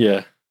prepared.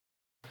 Yeah.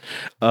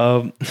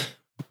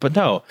 But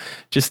no,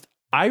 just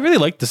I really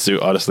like the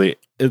suit, honestly.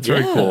 It's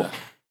very cool.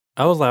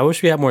 I was like, I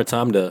wish we had more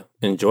time to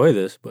enjoy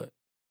this, but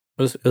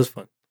it was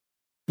fun.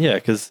 Yeah,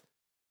 because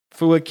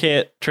Fua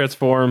can't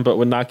transform, but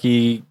when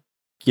Naki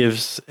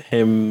gives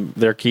him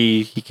their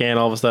key, he can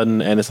all of a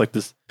sudden, and it's like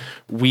this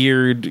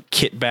weird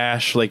Kit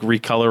Bash like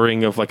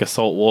recoloring of like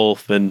Assault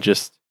Wolf, and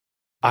just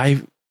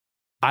I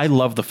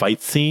love the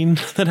fight scene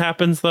that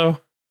happens though.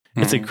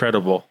 Mm-hmm. It's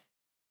incredible.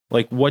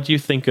 Like, what do you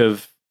think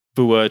of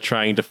Fua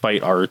trying to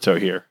fight Aruto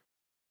here?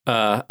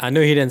 I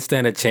knew he didn't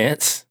stand a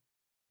chance,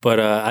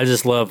 but I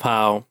just love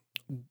how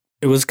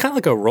it was kind of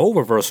like a role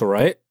reversal,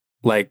 right?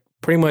 Like,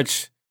 pretty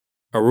much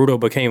Aruto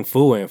became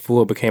Fua and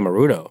Fua became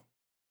Aruto,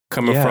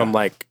 coming from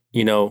like,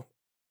 you know,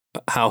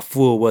 how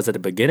Fua was at the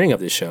beginning of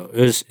the show.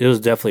 It was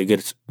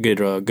definitely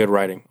good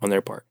writing on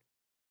their part.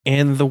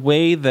 And the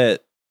way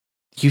that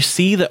you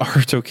see that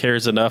Aruto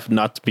cares enough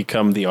not to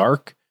become the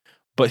Arc,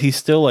 but he's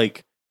still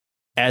like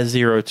as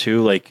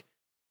 02, like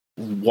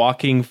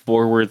walking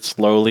forward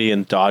slowly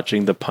and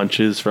dodging the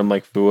punches from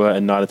like Fua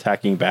and not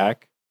attacking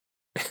back.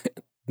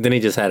 Then he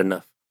just had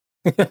enough.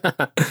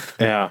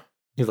 Yeah.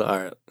 He's like, all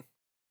right.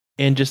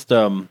 And just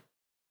the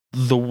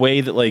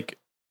way that like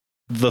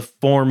the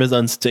form is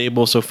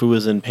unstable, so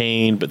Fua's in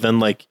pain, but then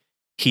like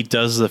he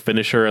does the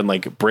finisher and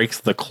like breaks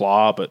the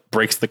claw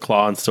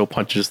and still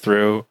punches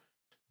through.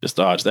 Just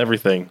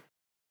everything.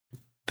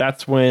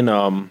 That's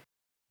when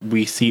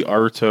we see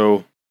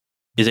Aruto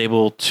is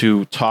able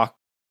to talk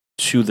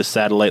to the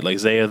satellite like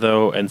Zaya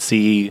though, and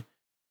see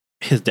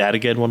his dad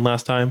again one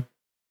last time.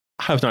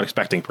 I was not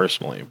expecting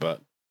personally,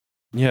 but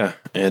yeah.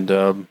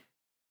 And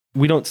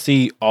we don't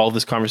see all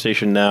this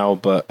conversation now,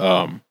 but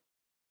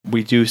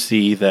we do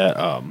see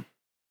that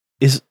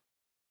is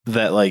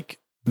that like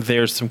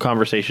there's some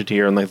conversation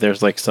here, and like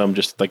there's like some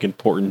just like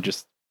important,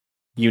 just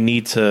you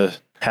need to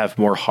have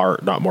more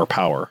heart, not more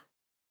power.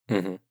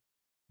 Mm-hmm.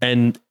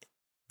 And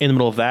in the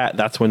middle of that,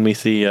 that's when we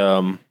see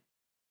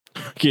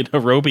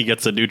Hirobi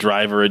gets a new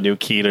driver, a new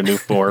key, and a new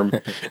form.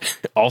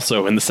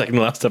 Also in the second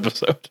to last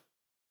episode.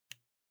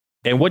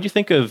 And what do you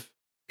think of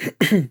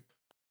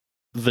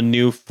the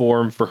new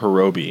form for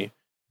Hirobi,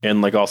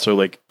 and like also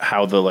like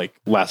how the like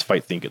last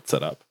fight thing gets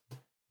set up?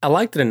 I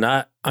liked it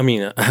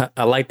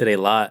I liked it a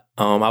lot.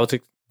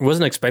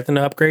 Wasn't expecting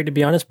an upgrade, to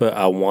be honest, but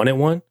I wanted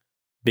one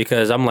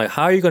because I'm like,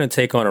 how are you going to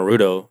take on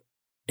Naruto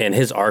in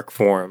his arc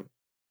form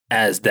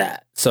as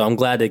that? So I'm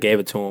glad they gave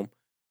it to him.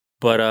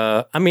 But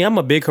I'm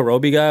a big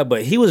Hirobi guy,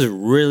 but he was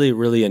really,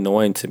 really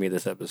annoying to me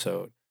this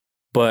episode.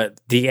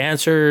 But the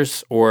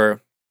answers,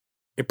 or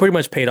it pretty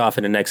much paid off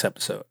in the next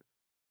episode.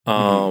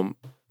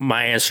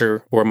 My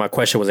answer or my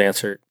question was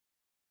answered,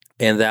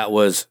 and that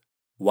was,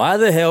 why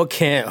the hell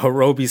can't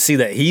Hirobi see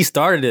that he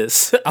started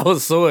this? I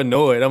was so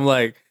annoyed. I'm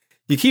like,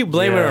 you keep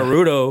blaming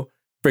Naruto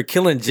for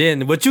killing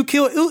Jin, but you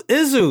killed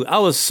Izu. I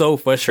was so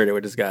frustrated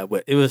with this guy,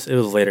 but it was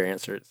later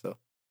answered. So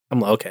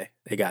I'm like, okay,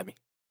 they got me.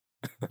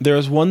 There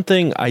was one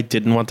thing I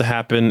didn't want to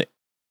happen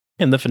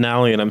in the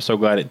finale, and I'm so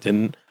glad it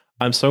didn't.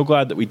 I'm so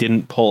glad that we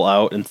didn't pull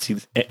out and see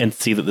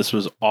that this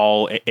was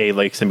all a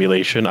like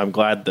simulation. I'm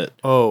glad that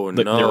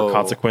there were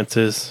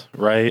consequences,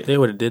 right? They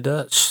would have did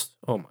that.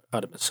 Oh my god,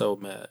 I'd have been so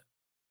mad.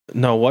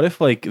 No, what if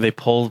like they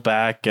pulled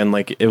back and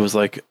like it was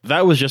like,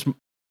 that was just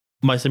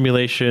my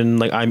simulation,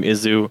 like I'm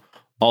Izu,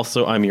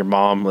 also I'm your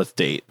mom, let's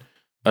date.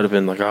 I'd have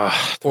been like,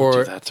 don't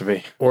do that to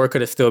me. Or it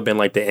could have still been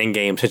like the end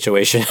game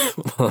situation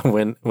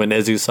when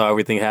Izu saw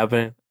everything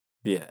happen.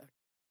 Yeah,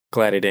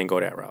 glad it didn't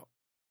go that route.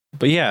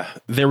 But yeah,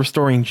 they're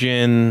restoring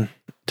Jin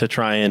to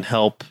try and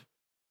help.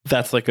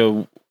 That's like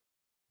a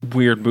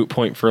weird moot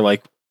point for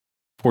like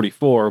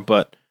 44,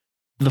 but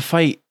the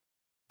fight,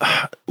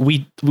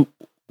 we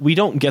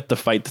don't get the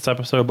fight this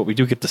episode, but we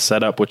do get the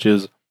setup, which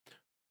is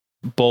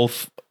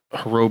both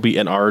Hirobi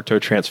and Aruto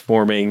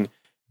transforming,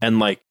 and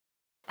like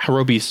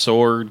Hirobi's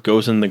sword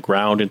goes in the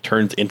ground and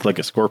turns into like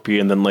a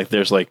scorpion, and then like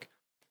there's like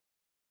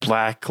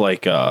black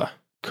like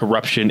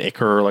corruption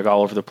ichor like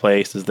all over the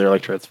place as they're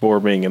like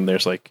transforming, and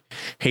there's like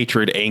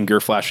hatred, anger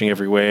flashing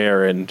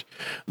everywhere, and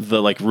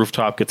the like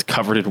rooftop gets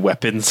covered in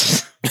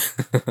weapons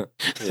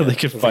so they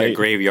can fight. Like a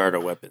graveyard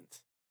of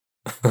weapons.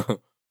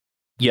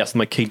 Yes, and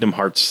like Kingdom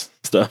Hearts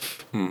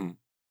stuff. And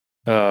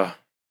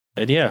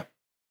yeah,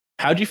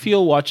 how'd you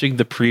feel watching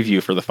the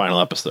preview for the final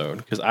episode?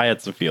 Because I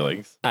had some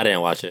feelings. I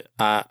didn't watch it.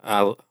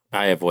 I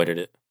avoided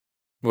it.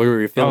 What were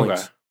your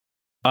feelings?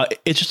 Okay.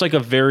 It's just like a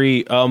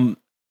very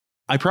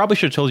I probably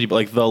should have told you, but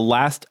like the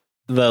last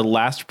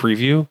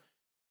preview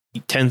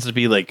tends to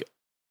be like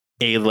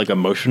a like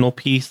emotional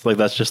piece. Like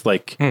that's just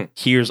like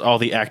here's all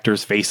the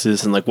actors'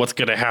 faces and like what's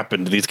gonna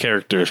happen to these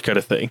characters kind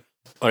of thing.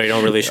 Oh, they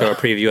don't really show a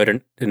preview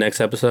at the next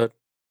episode?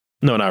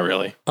 No, not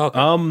really.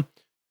 Okay.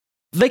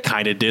 They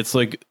kind of did. It's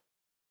like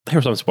there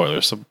were some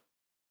spoilers. So,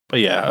 but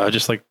yeah,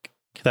 just like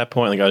at that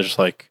point, like I was just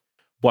like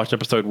watched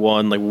episode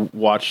 1, like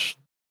watch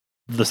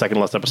the second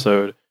last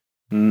episode,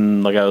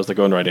 and like I was like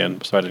going right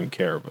in, so I didn't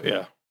care.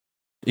 But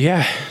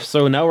yeah.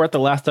 So now we're at the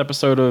last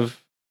episode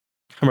of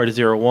Kamen Rider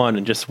Zero One,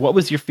 and just what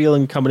was your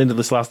feeling coming into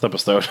this last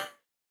episode?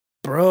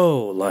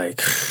 Bro, like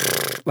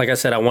I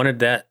said, I wanted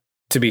that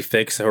to be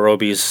fixed.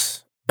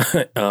 Hirobi's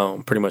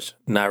pretty much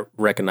not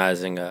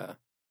recognizing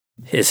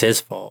his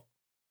fault.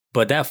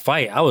 But that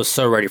fight, I was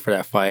so ready for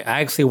that fight.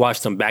 I actually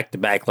watched them back to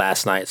back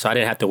last night, so I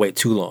didn't have to wait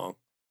too long.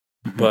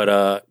 Mm-hmm.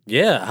 But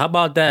yeah, how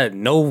about that?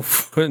 No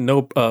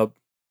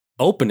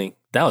opening.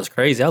 That was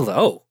crazy. I was like,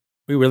 oh,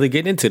 we really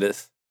getting into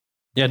this.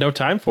 Yeah, no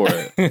time for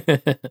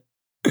it.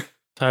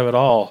 Time at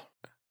all.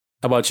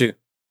 How about you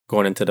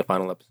going into the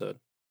final episode?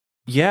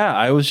 Yeah,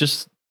 I was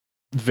just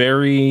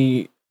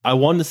I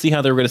wanted to see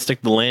how they were going to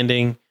stick the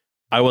landing.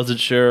 I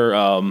wasn't sure.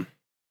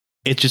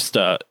 It just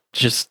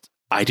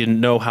I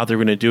didn't know how they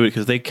were going to do it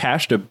because they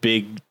cashed a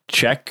big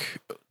check.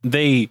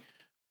 They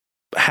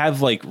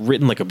have like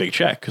written like a big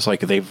check because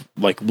like they've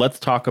like, let's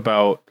talk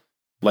about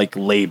like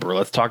labor.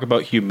 Let's talk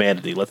about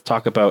humanity. Let's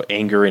talk about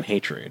anger and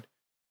hatred.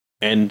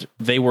 And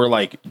they were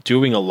like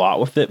doing a lot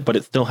with it, but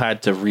it still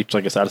had to reach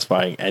like a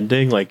satisfying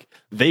ending. Like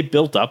they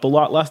built up a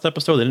lot last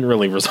episode. They didn't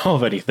really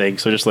resolve anything.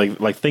 So just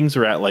like things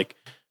are at like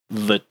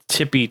the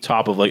tippy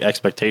top of like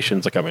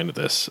expectations that come into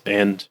this.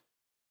 And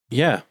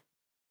yeah,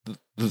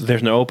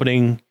 there's no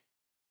opening,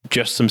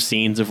 just some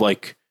scenes of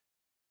like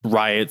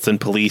riots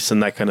and police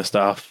and that kind of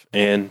stuff.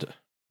 And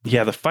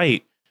yeah, the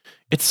fight,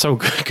 it's so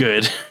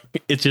good.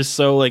 It's just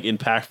so like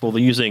impactful.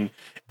 They're using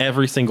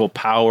every single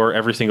power,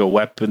 every single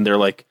weapon. They're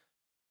like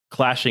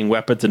clashing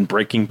weapons and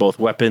breaking both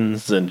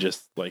weapons and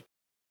just like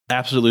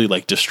absolutely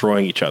like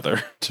destroying each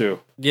other too.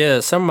 Yeah,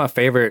 some of my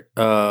favorite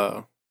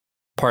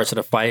parts of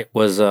the fight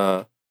was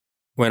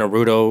when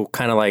Naruto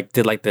kind of like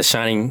did like the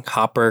shining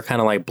hopper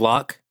kind of like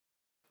block.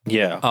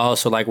 Yeah.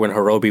 Also like when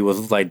Hirobi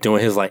was like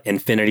doing his like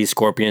infinity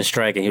scorpion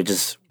strike and he was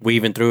just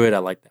weaving through it. I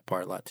like that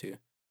part a lot too.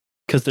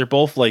 Because they're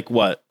both like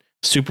what?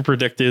 Super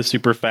predictive,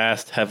 super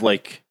fast, have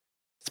like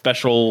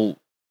special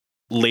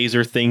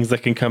laser things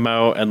that can come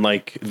out, and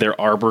like their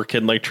arbor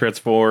can like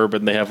transform,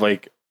 and they have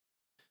like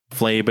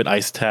flame and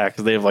ice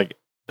attacks. They have like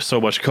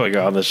so much going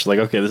on. That's just like,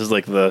 okay, this is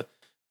like the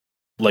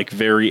like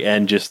very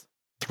end, just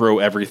throw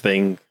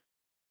everything.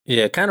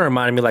 Yeah, it kind of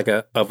reminded me like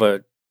of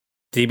a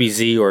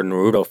DBZ or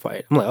Naruto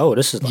fight. I'm like, oh,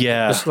 this is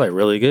like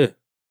really good.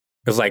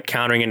 It's like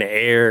countering in the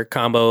air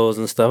combos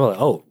and stuff. I'm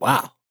like, oh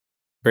wow,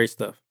 great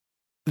stuff.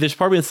 There's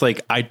part of me that's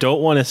like, I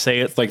don't want to say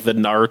it's like the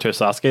Naruto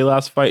Sasuke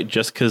last fight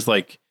just because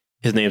like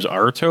his name's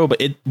Aruto, but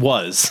it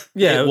was.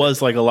 Yeah, it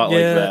was like a lot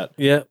like that.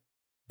 Yeah,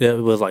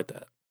 it was like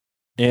that.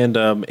 And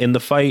in the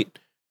fight,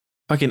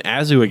 fucking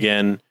Azu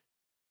again,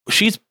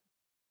 she's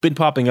been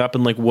popping up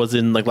and like was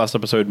in like last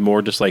episode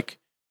more just like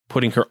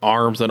putting her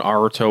arms on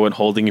Aruto and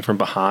holding him from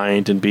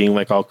behind and being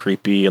like all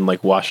creepy and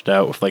like washed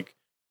out with like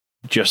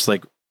just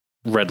like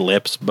red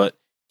lips. But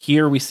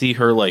here we see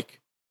her like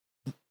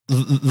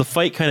the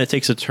fight kind of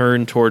takes a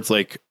turn towards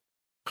like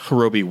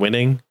Hirobi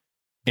winning.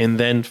 And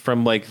then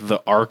from like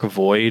the Arc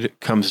Void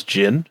comes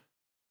Jin,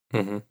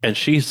 and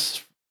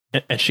she's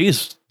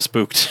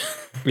spooked.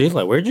 He's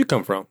like, where'd you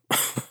come from?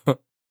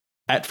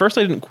 At first,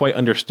 I didn't quite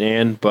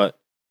understand, but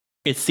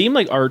it seemed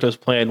like Aruto's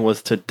plan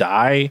was to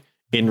die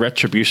in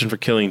retribution for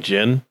killing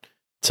Jin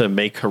to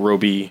make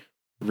Hirobi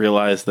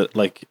realize that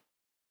like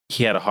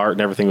he had a heart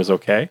and everything was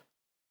okay.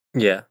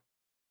 Yeah,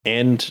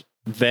 and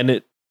then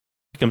it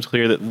becomes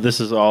clear that this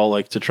is all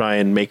like to try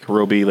and make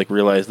Hirobi like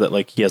realize that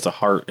like he has a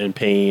heart and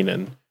pain.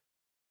 And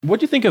what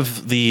do you think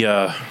of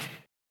the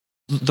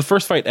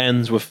first fight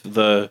ends with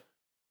the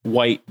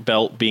white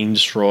belt being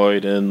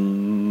destroyed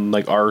and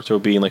like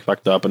Aruto being like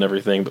fucked up and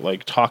everything, but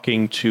like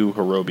talking to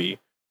Hirobi.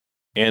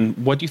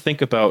 And what do you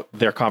think about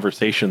their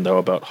conversation though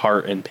about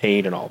heart and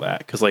pain and all that?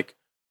 Because like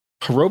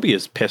Hirobi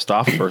is pissed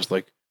off first,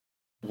 like,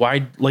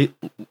 why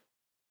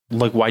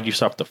why'd you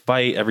stop the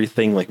fight?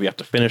 Everything, like, we have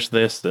to finish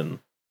this. And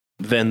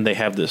then they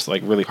have this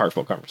like really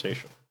heartfelt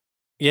conversation.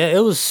 Yeah, it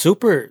was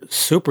super,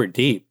 super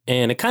deep.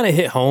 And it kind of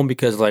hit home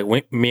because like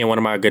me and one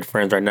of my good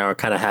friends right now are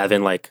kind of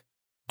having like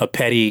a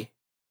petty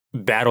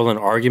battle and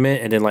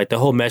argument. And then like the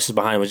whole message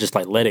behind it was just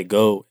like, let it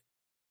go.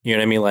 You know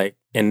what I mean? Like,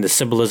 and the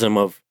symbolism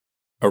of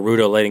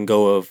Aruto letting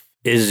go of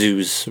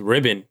Izu's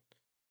ribbon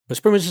was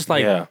pretty much just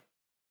like,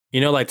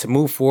 you know, like to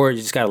move forward,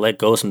 you just got to let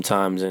go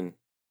sometimes and,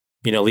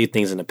 you know, leave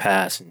things in the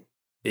past. And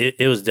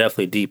it was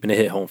definitely deep and it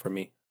hit home for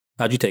me.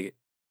 How'd you take it?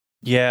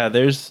 Yeah,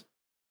 there's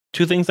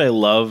two things I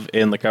love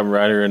in the Kamen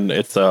Rider, and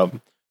it's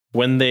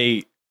when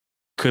they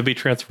could be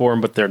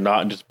transformed, but they're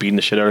not, and just beating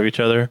the shit out of each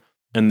other.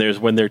 And there's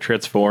when they're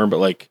transformed, but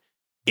like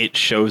it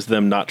shows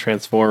them not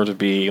transformed to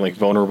be like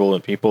vulnerable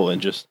and people,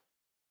 and just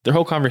their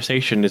whole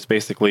conversation is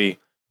basically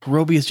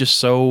Hirobi is just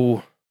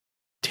so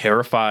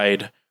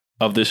terrified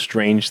of this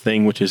strange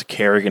thing, which is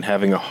caring and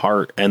having a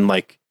heart, and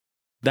like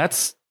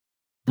that's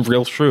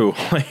real true.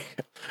 Like,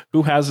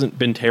 who hasn't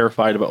been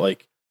terrified about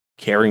like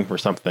caring for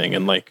something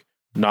and like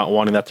not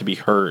wanting that to be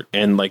hurt?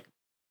 And like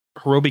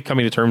Hirobi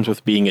coming to terms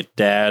with being a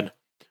dad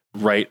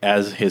right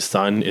as his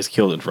son is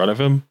killed in front of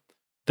him.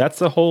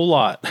 That's a whole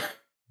lot.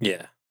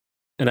 Yeah.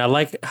 And I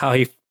like how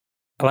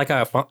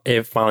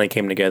it finally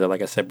came together.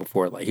 Like I said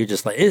before, like he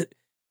just like, it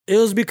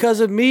was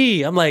because of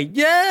me. I'm like,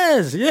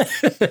 yes, yeah.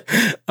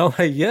 I'm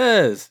like,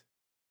 yes.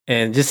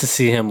 And just to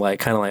see him like,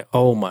 kind of like,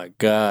 oh my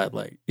God,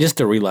 like just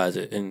to realize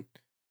it. And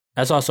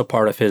that's also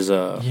part of his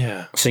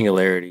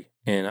singularity.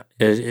 And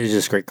it's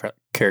just great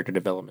character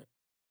development.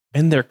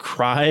 And they're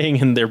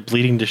crying and they're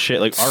bleeding to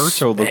shit. Like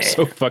Aruto looks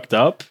so fucked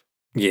up.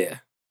 Yeah.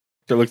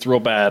 It looks real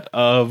bad.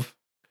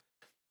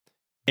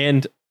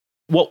 And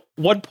well,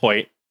 one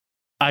point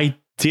I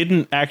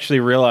didn't actually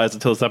realize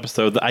until this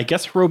episode that I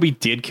guess Hirobi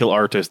did kill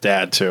Aruto's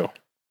dad too.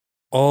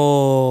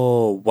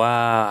 Oh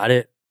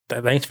wow!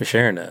 Thanks for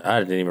sharing that. I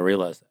didn't even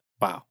realize that.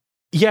 Wow.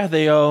 Yeah,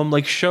 they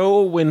like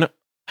show when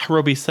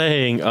Hirobi's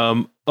saying,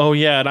 oh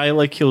yeah, and I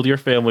like killed your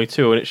family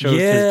too, and it shows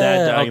his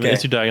dad dying and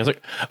Izu dying. I was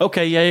like,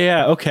 okay,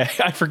 yeah, okay.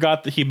 I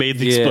forgot that he made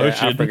the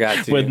explosion I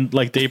forgot too. when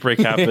like Daybreak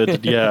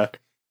happened. Yeah,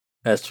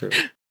 that's true.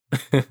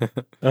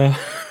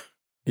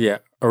 Yeah,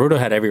 Aruto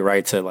had every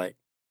right to like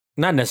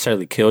not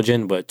necessarily kill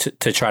Jin, but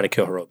to try to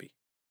kill Hirobi.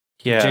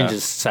 Yeah, Jin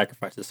just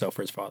sacrificed himself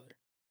for his father.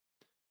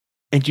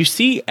 And you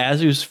see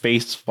Azu's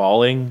face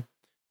falling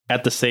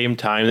at the same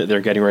time that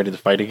they're getting ready to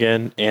fight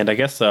again. And I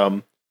guess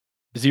 02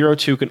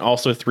 can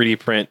also 3D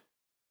print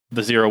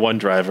the 01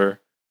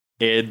 driver.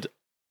 And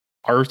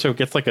Aruto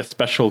gets like a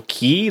special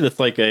key that's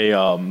like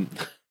a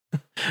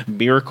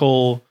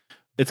miracle.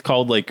 It's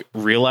called like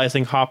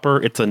Realizing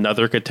Hopper. It's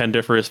another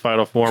contender for his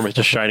final form. It's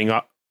just Shining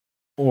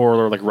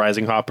or like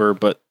Rising Hopper,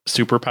 but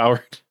super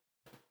powered.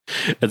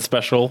 And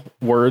special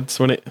words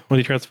when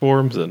he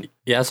transforms. And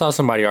yeah, I saw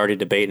somebody already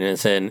debating and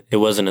saying it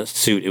wasn't a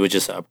suit, it was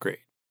just an upgrade.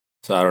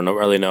 So I don't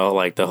really know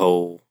like the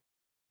whole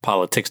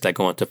politics that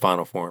go into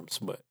final forms,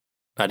 but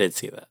I did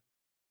see that.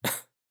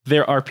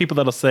 There are people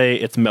that'll say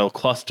it's Metal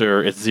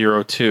Cluster, it's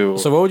 02.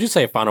 So what would you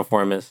say final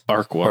form is?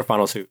 Arc or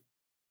final suit?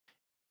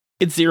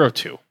 It's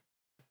 02.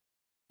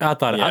 I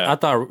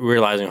thought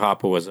Realizing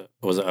Hopper was an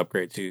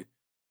upgrade too.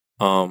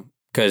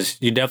 Because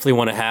you definitely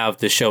want to have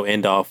the show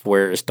end off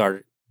where it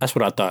started. That's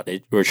what I thought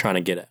we were trying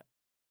to get at.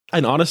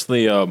 And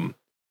honestly,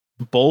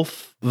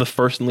 both the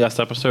first and last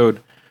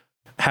episode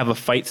have a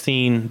fight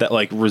scene that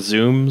like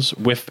resumes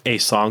with a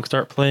song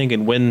start playing,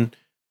 and when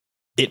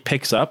it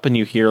picks up and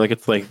you hear like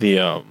it's like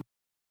the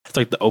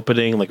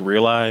opening, like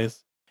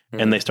Realize,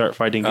 and they start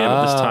fighting again.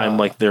 But this time,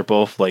 like they're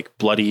both like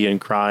bloody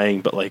and crying,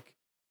 but like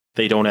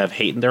they don't have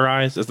hate in their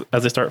eyes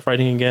as they start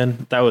fighting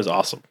again. That was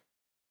awesome.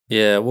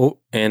 Yeah, well,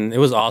 and it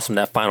was awesome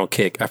that final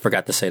kick. I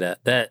forgot to say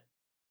that.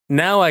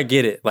 Now I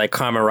get it. Like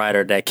Kamen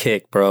Rider, that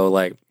kick, bro.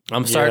 Like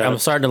I'm starting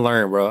to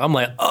learn, bro. I'm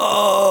like,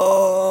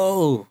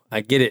 oh,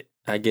 I get it.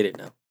 I get it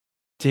now.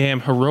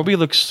 Damn, Hirobi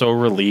looks so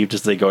relieved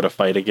as they go to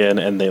fight again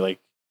and they like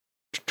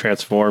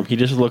transform. He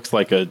just looks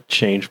like a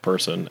changed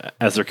person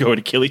as they're going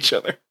to kill each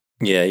other.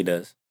 Yeah, he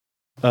does.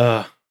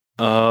 A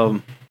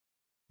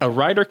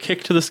rider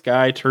kick to the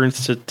sky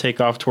turns to take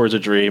off towards a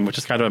dream, which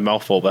is kind of a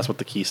mouthful. That's what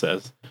the key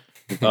says.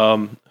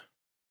 And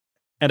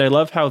I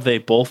love how they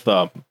both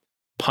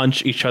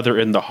punch each other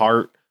in the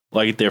heart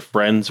like their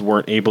friends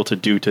weren't able to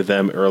do to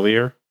them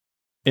earlier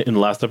in the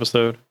last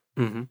episode.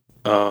 Mm-hmm.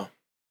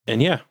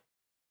 And yeah,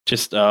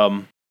 just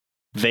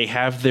they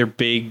have their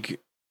big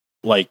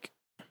like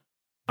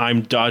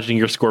I'm dodging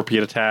your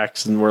scorpion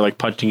attacks and we're like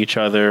punching each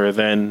other.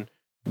 Then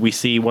we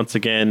see once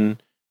again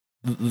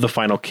the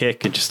final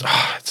kick and just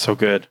it's so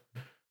good.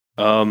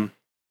 And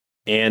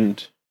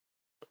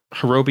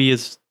Hirobi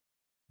is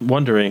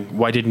wondering,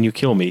 why didn't you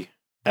kill me?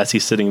 As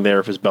he's sitting there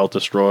with his belt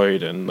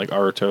destroyed, and like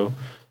Aruto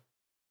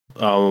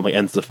like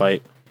ends the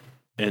fight.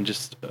 And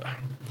just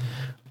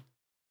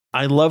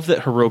I love that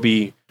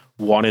Hirobi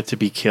wanted to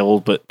be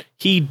killed, but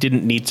he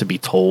didn't need to be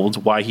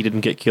told why he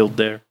didn't get killed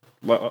there.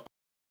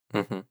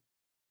 Mm-hmm.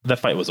 That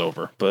fight was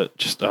over, but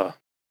just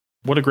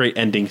what a great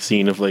ending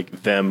scene of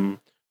like them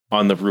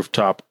on the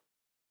rooftop,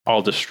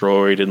 all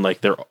destroyed, and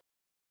like they're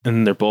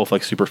both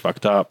like super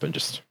fucked up, and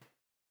just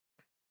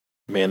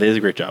man, they did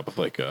a great job of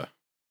like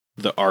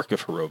the arc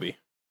of Hirobi.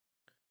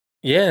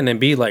 Yeah, and then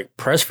be like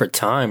pressed for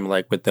time,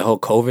 like with the whole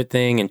COVID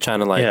thing and trying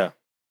to like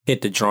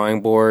hit the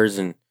drawing boards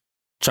and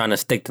trying to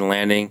stick the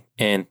landing.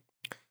 And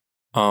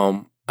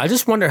I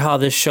just wonder how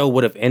this show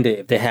would have ended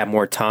if they had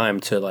more time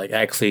to like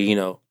actually,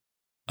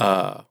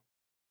 have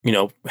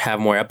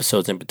more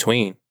episodes in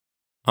between.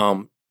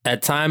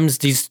 At times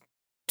these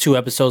 2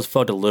 episodes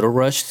felt a little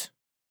rushed,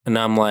 and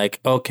I'm like,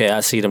 okay, I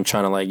see them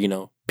trying to like,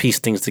 piece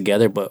things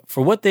together, but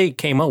for what they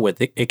came up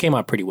with, it came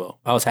out pretty well.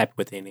 I was happy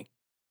with the ending.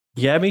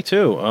 Yeah, me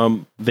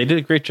too. They did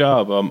a great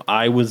job.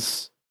 I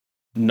was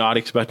not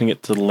expecting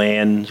it to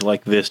land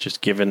like this, just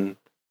given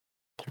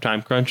their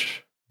time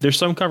crunch. There's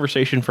some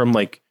conversation from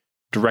like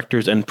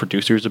directors and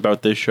producers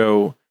about this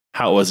show,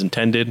 how it was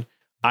intended.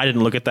 I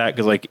didn't look at that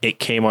because like it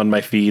came on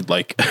my feed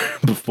like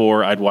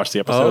before I'd watched the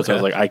episode. So I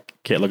was like, I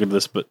can't look at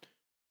this. But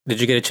did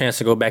you get a chance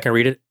to go back and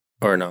read it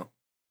or no?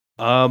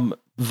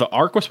 The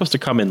arc was supposed to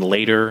come in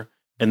later,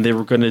 and they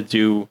were going to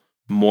do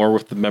more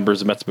with the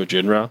members of Metsubo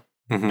Jinra.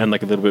 And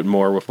like a little bit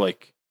more with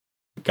like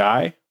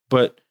Guy,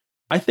 but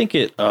I think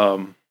it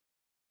worked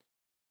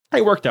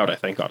out. I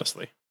think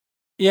honestly,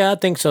 yeah, I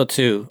think so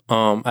too.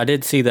 I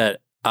did see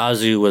that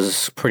Azu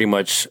was pretty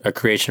much a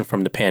creation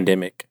from the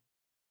pandemic,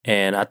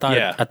 and I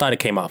thought it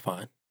came out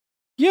fine.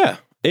 Yeah,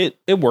 it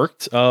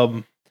worked.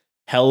 Hell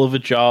of a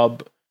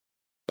job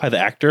by the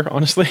actor.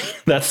 Honestly,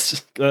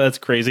 that's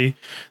crazy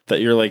that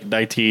you're like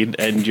 19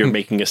 and you're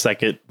making a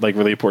second like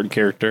really important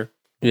character.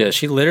 Yeah,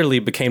 she literally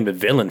became the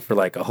villain for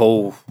like a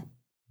whole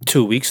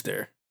 2 weeks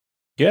there.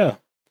 Yeah.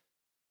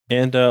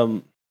 And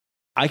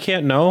I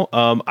can't know.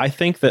 I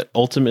think that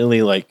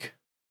ultimately like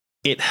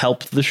it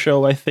helped the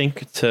show, I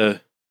think,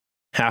 to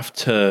have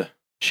to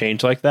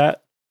change like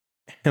that.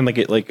 And like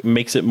it like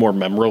makes it more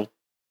memorable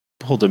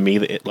to me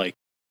that it like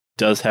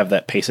does have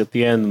that pace at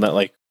the end and that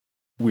like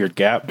weird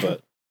gap.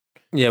 But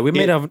yeah, we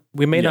may not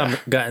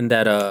have gotten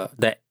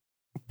that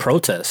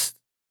protest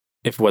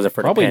if it wasn't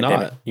for probably the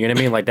pandemic. Not. You know what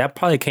I mean? Like that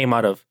probably came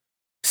out of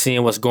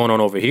seeing what's going on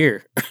over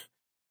here.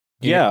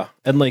 Yeah,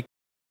 and like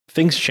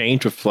things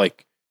change with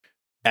like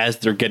as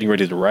they're getting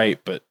ready to write,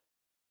 but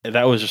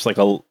that was just like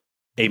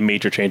a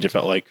major change. It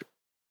felt like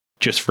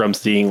just from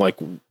seeing like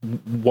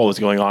what was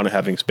going on and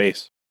having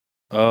space.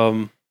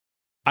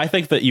 I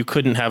think that you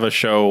couldn't have a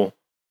show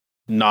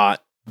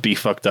not be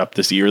fucked up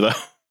this year, though.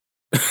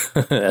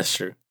 That's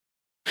true.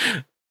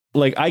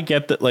 Like I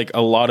get that like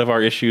a lot of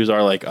our issues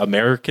are like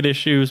American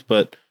issues,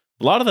 but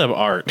a lot of them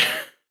aren't.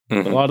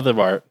 Mm-hmm. A lot of them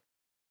aren't.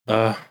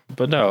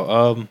 But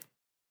no.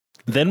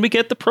 Then we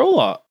get the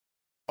prologue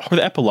or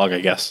the epilogue, I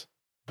guess.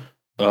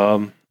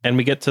 And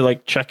we get to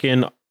like check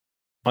in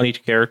on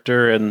each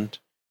character, and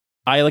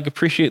I like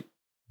appreciate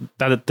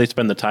that they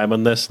spend the time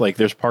on this. Like,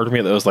 there's part of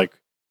me that was like,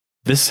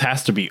 this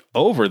has to be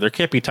over. There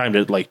can't be time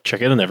to like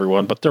check in on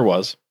everyone, but there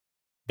was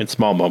in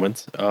small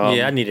moments.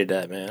 Yeah, I needed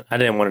that, man. I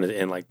didn't want it to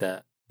end like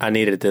that. I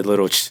needed the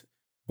little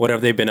what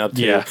have they been up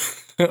to? Yeah.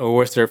 Or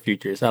what's their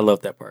futures? I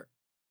love that part.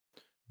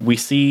 We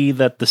see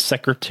that the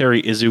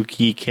secretary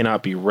Izuki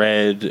cannot be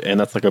read, and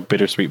that's like a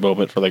bittersweet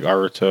moment for like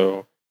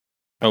Aruto.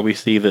 And we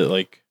see that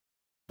like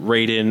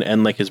Raiden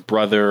and like his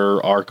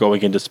brother are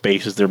going into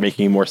space as they're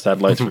making more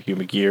satellites for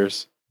human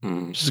gears,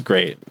 which is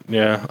great.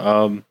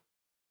 Yeah.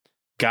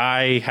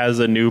 Guy has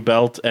a new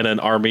belt and an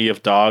army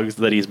of dogs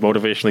that he's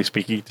motivationally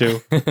speaking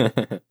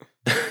to.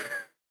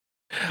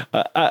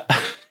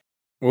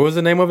 What was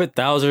the name of it?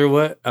 Thouser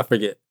what? I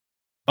forget.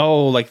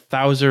 Oh, like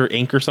Thouser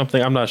Inc. or something?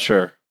 I'm not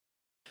sure.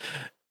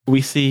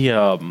 We see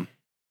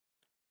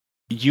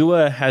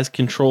Yua has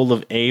control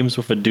of Ames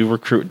with a new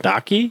recruit,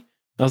 Naki.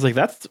 I was like,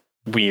 that's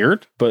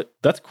weird, but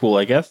that's cool,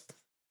 I guess.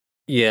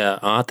 Yeah,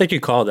 I think you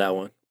called that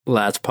one.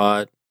 Last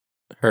pod.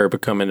 Her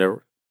becoming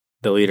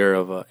the leader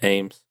of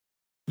Ames.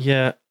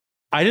 Yeah.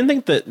 I didn't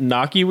think that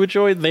Naki would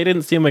join. They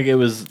didn't seem like it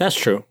was... That's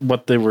true.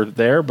 ...what they were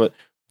there, but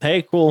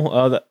hey,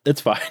 cool.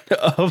 It's fine.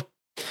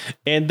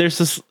 And there's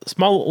this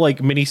small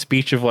like mini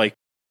speech of like,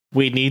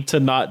 we need to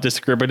not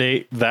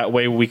discriminate. That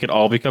way we can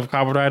all become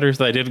Kamen Riders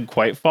that I didn't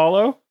quite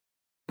follow.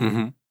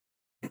 Mm-hmm.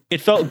 It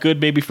felt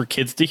good maybe for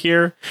kids to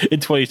hear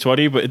in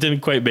 2020, but it didn't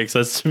quite make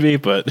sense to me.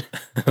 But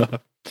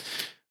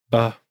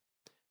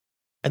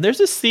and there's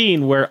a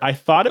scene where I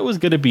thought it was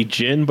going to be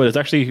Jin, but it's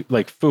actually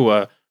like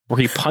Fua, where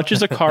he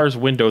punches a car's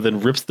window, then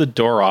rips the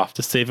door off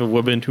to save a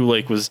woman who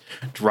like was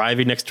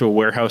driving next to a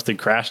warehouse and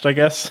crashed, I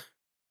guess.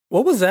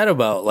 What was that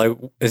about? Like,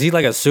 is he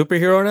like a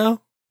superhero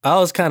now? I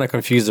was kind of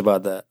confused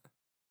about that.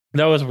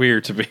 That was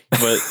weird to me,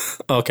 but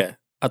okay.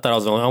 I thought I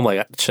was the only. I'm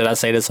like, should I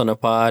say this on the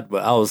pod?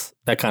 But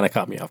that kind of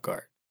caught me off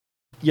guard.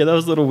 Yeah, that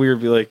was a little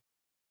weird. Be like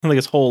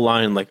his whole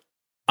line, like,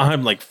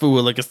 I'm like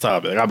Fua, like a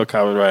stop. Like, I'm a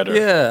Kamen Rider.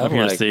 Yeah, I'm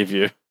here to save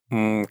you.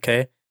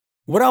 Okay.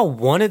 What I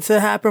wanted to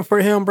happen for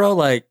him, bro,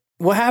 like,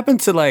 what happened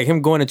to like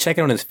him going to check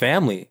in on his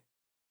family?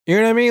 You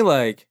know what I mean?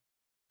 Like,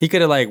 he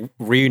could have like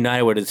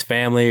reunited with his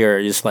family,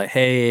 or just like,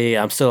 hey,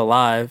 I'm still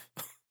alive.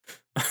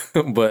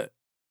 But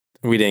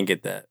we didn't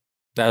get that.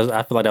 I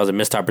feel like that was a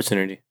missed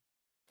opportunity.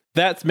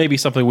 that's maybe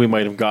something we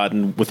might have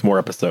gotten with more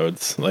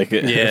episodes. Like,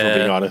 if we're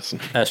being honest,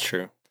 that's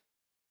true.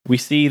 We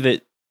see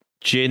that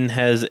Jin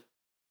has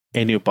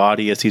a new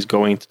body as he's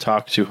going to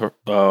talk to her,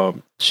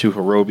 to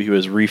Hirobi, who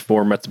has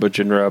reformed Metsubo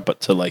Jinra,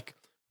 but to like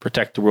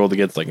protect the world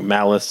against like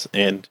malice.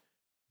 And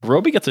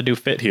Hirobi gets a new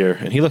fit here,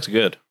 and he looks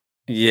good.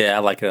 Yeah, I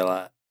like it a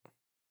lot.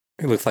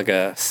 He looks like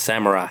a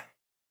samurai.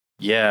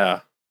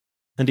 Yeah.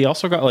 And he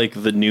also got like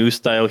the new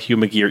style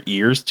Humagear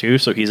ears too,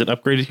 so he's an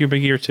upgraded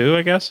Humagear too,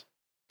 I guess.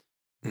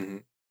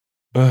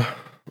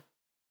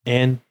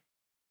 And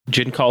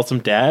Jin calls him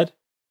dad,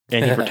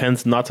 and he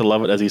pretends not to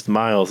love it as he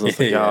smiles. And it's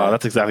like, oh,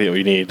 that's exactly what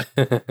we need.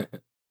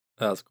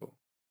 That's cool.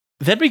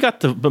 Then we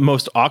got the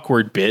most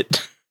awkward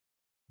bit.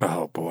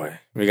 Oh boy,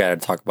 we got to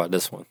talk about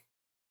this one.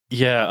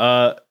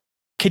 Yeah.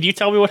 Can you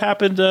tell me what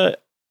happened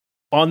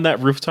on that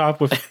rooftop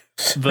with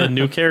the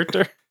new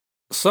character?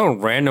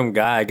 Some random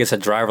guy gets a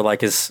driver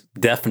like his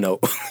Death Note.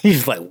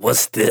 He's like,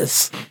 "What's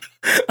this?"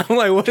 I'm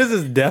like, "What is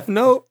this Death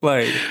Note?"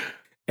 Like,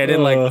 and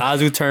then like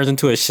Azu turns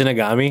into a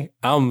Shinigami.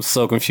 I'm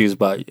so confused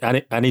about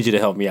you. I need you to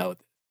help me out with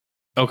it.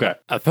 Okay.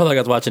 I felt like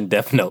I was watching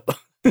Death Note.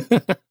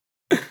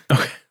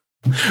 Okay.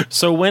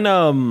 So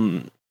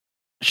when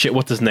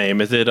what's his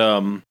name? Is it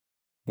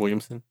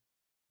Williamson?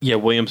 Yeah,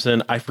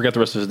 Williamson. I forget the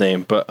rest of his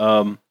name, but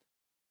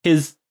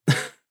his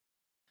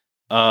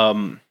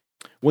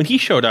when he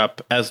showed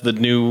up as the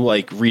new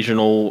like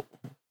regional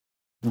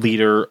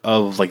leader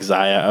of like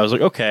Zaya, I was like,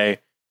 okay,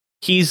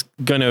 he's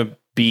gonna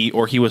be,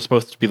 or he was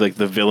supposed to be like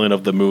the villain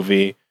of the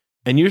movie.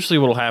 And usually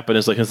what'll happen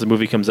is like as the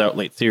movie comes out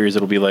late series,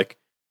 it'll be like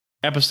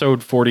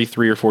episode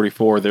 43 or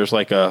 44, there's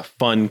like a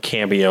fun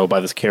cameo by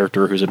this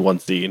character who's in one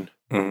scene.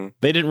 Mm-hmm.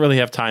 They didn't really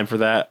have time for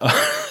that.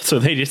 So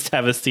they just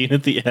have a scene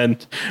at the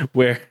end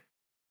where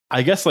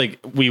I guess like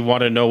we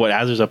want to know what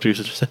Azur's up to,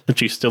 so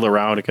she's still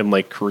around and can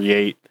like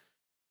create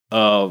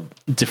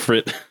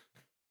different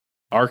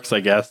arcs, I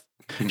guess.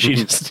 She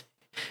just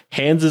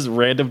hands this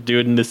random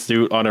dude in this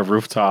suit on a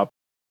rooftop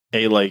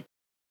a like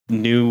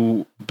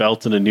new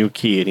belt and a new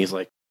key, and he's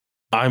like,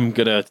 I'm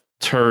gonna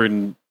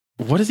turn,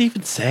 what does he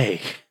even say?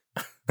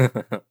 I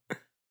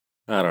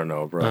don't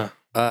know, bro.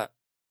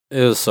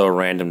 It was so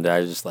random that I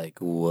was just like,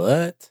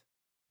 what?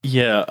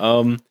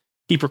 Yeah,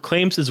 he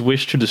proclaims his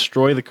wish to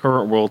destroy the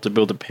current world to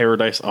build a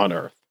paradise on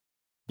Earth.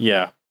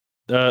 Yeah.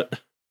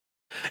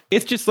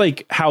 It's just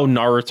like how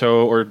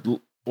Naruto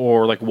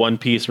or like One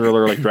Piece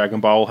or like Dragon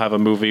Ball have a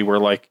movie where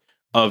like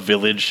a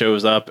village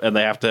shows up and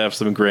they have to have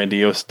some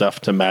grandiose stuff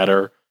to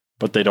matter,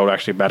 but they don't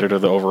actually matter to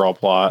the overall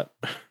plot.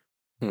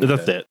 Okay.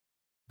 That's it.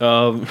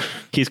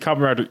 He's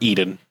Comrade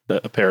Eden,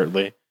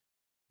 apparently.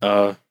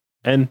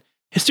 And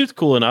his suit's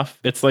cool enough.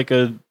 It's like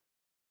a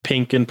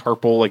pink and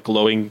purple, like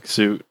glowing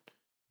suit.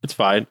 It's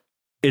fine.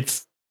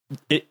 It's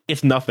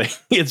nothing.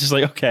 It's just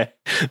like, okay,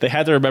 they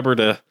had to remember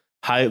to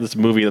highlight this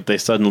movie that they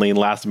suddenly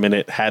last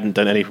minute hadn't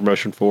done any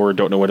promotion for,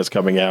 don't know when it's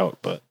coming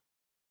out.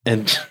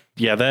 And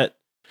yeah, that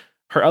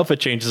her outfit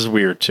change is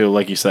weird too,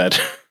 like you said.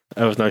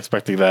 I was not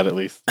expecting that, at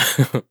least.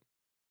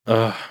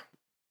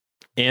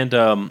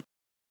 And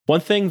one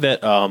thing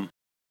that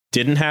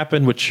didn't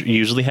happen, which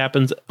usually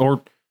happens,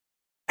 or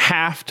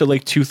half to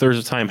like 2/3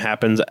 of the time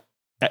happens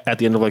at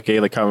the end of like a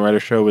like Kamen Rider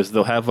show, is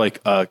they'll have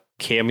like a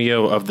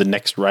cameo of the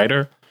next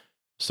writer.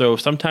 So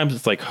sometimes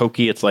it's like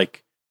hokey. It's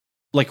like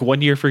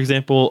one year, for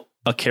example,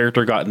 a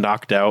character got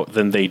knocked out,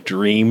 then they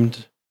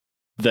dreamed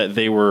that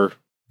they were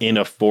in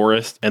a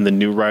forest and the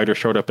new writer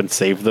showed up and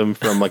saved them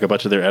from like a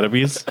bunch of their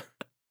enemies.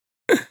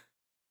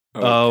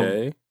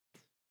 Okay.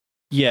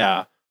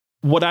 Yeah.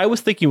 What I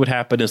was thinking would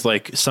happen is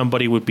like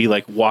somebody would be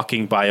like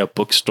walking by a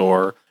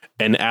bookstore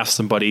and ask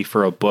somebody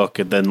for a book,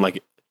 and then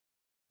like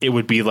it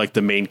would be like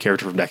the main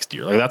character from next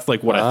year. Like that's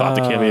like what I thought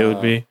the cameo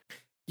would be.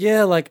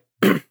 Yeah, like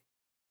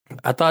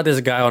I thought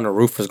this guy on the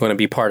roof was going to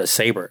be part of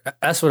Saber.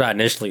 That's what I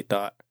initially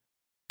thought.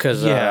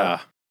 Because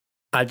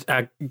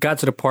I got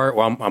to the part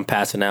where I'm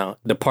passing out.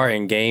 The part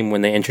in game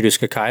when they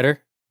introduced Kakaider,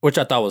 which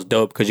I thought was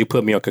dope because you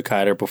put me on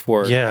Kakaider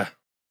before. Yeah.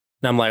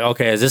 And I'm like,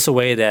 okay, is this a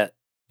way that,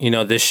 you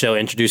know, this show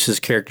introduces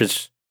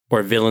characters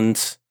or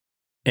villains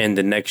in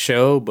the next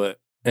show? But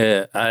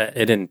it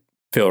didn't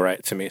feel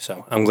right to me.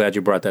 So I'm glad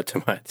you brought that to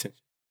my attention.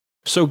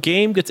 So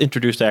Game gets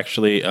introduced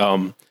actually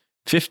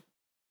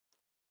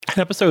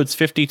episodes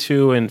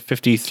 52 and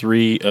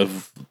 53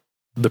 of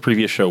the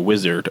previous show,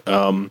 Wizard.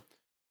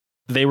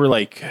 They were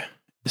like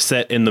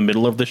set in the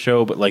middle of the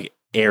show, but like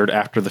aired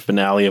after the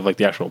finale of like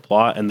the actual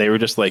plot. And they were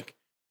just like,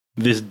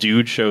 this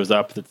dude shows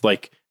up that's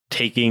like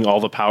taking all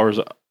the powers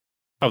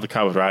of the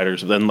Kamen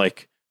Riders. Then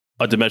like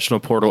a dimensional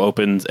portal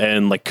opens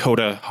and like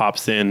Koda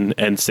hops in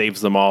and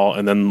saves them all.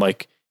 And then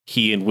like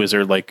he and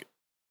Wizard like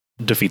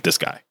defeat this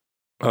guy.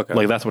 Okay.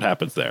 Like that's what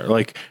happens there.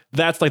 Like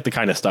that's like the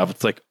kind of stuff.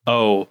 It's like,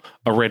 oh,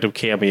 a random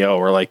cameo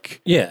or like,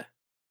 yeah.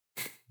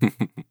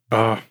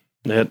 That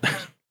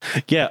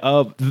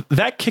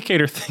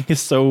Kickator thing is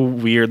so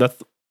weird.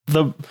 That's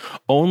the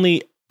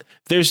only.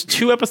 There's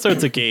 2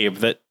 episodes of Gabe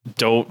that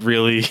don't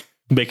really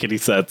make any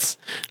sense.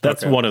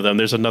 That's one of them.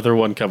 There's another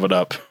one coming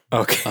up.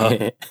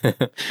 Okay.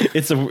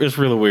 It's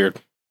really weird.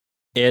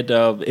 And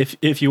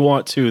if you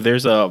want to,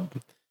 there's a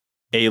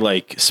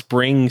like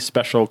spring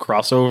special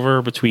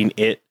crossover between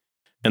it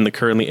and the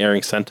currently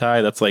airing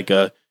Sentai. That's like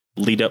a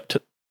lead up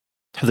to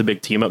the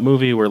big team up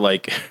movie where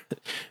like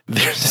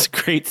there's this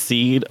great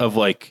scene of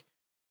like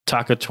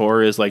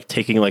Takatora is like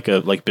taking like a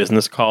like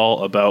business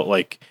call about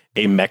like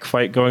a mech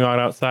fight going on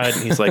outside,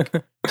 and he's like,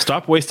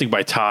 "Stop wasting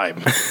my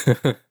time.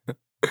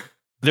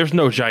 There's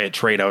no giant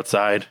train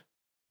outside."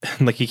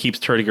 And like he keeps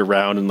turning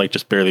around and like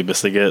just barely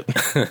missing it.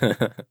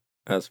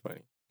 That's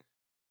funny.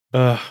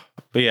 But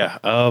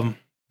yeah,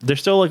 there's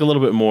still like a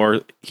little bit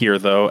more here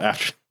though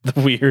after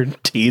the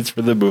weird tease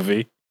for the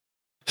movie.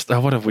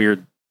 What a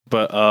weird,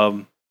 but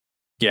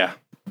yeah,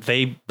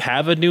 they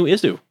have a new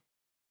Izu.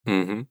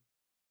 Mm-hmm.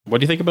 What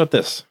do you think about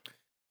this?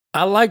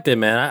 I liked it,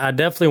 man. I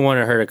definitely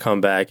wanted her to come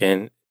back,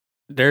 and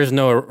there's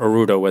no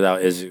Aruto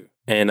without Izu.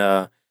 And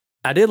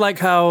I did like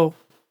how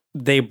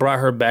they brought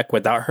her back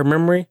without her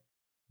memory,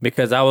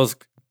 because I was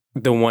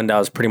the one that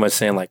was pretty much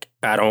saying like,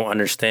 I don't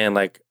understand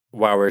like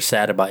why we're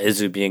sad about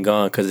Izu being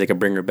gone, because they could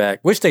bring her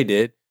back, which they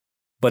did,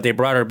 but they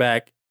brought her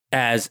back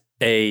as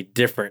a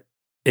different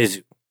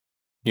Izu.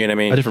 You know what I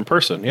mean? A different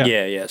person, yeah.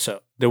 Yeah.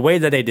 So the way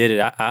that they did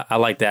it, I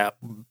like that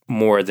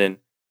more than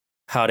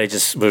how they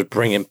just was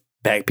bringing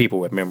back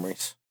people with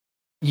memories.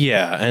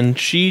 Yeah, and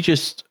she's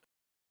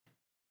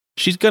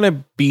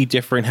gonna be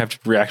different, have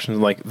different reactions.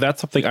 Like that's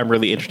something I'm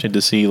really interested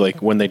to see,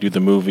 like when they do the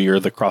movie or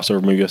the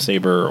crossover movie of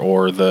Saber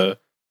or the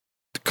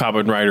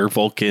Kamen Rider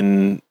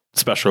Vulcan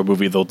special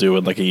movie they'll do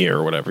in like a year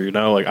or whatever. You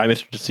know, like I'm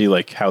interested to see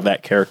like how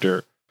that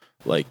character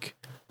like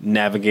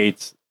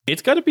navigates.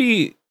 It's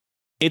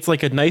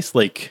like a nice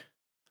like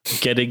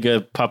getting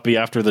a puppy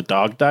after the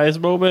dog dies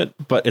moment,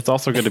 but it's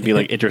also going to be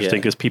like interesting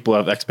because people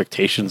have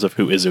expectations of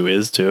who Izu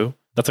is too.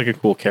 That's like a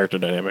cool character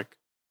dynamic.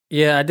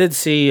 Yeah, I did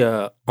see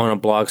on a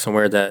blog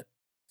somewhere that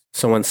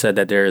someone said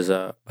that there's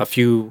a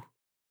few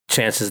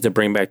chances to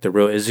bring back the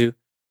real Izu,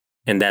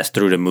 and that's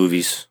through the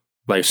movies,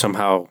 like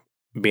somehow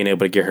being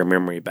able to get her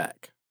memory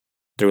back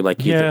through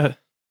like yeah.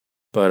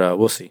 But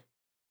we'll see.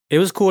 It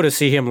was cool to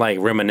see him like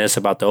reminisce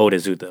about the old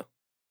Izu though,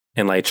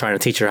 and like trying to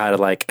teach her how to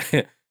like.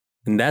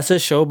 And that's a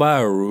show by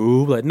a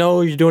rule. Like,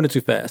 no, you're doing it too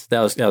fast.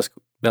 That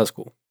was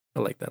cool. I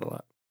like that a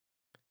lot.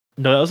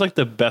 No, that was like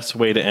the best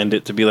way to end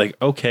it. To be like,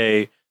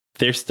 okay,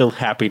 there's still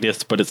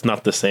happiness, but it's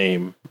not the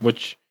same.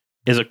 Which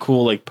is a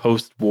cool like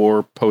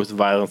post-war,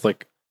 post-violence,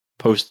 like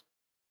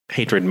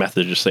post-hatred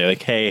message to say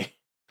like, hey,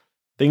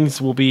 things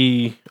will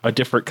be a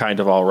different kind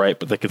of all right,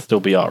 but they can still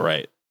be all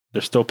right.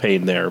 There's still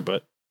pain there,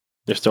 but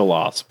there's still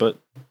loss. But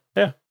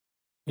yeah,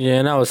 yeah.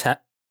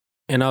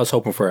 And I was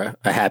hoping for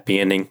a happy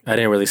ending. I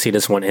didn't really see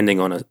this one ending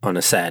on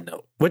a sad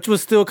note, which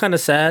was still kind of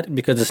sad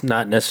because it's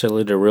not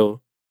necessarily the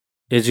real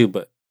Izu,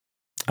 but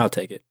I'll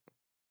take it.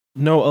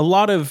 No, a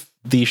lot of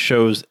these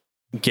shows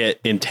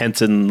get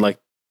intense in like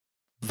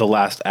the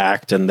last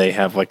act, and they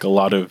have like a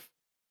lot of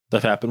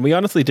stuff happen. We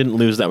honestly didn't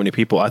lose that many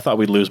people. I thought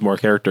we'd lose more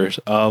characters.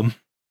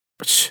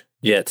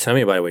 Yeah, tell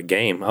me about it with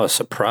Game. I was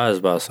surprised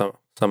about some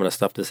of the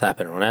stuff that's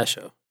happening on that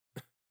show.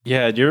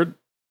 Yeah,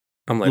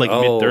 I'm like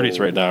mid-30s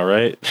right now,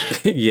 right?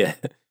 Yeah.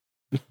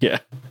 Yeah.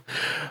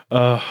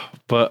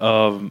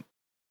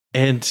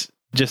 And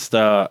just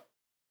I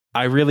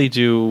really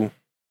do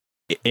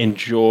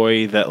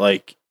enjoy that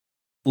like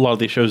a lot of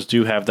these shows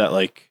do have that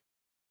like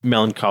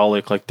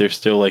melancholic, like they're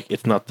still like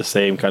it's not the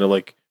same kind of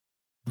like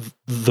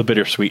the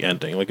bittersweet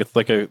ending. Like it's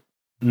like a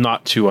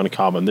not too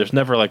uncommon. There's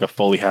never like a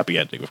fully happy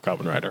ending with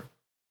Kamen Rider.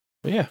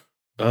 But yeah.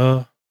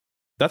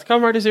 That's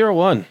Kamen Rider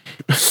 01.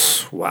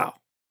 Wow.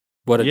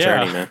 What a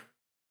journey, man.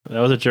 That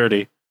was a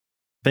journey.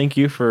 Thank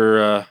you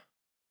for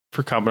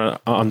coming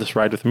on this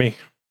ride with me.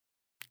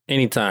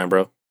 Anytime,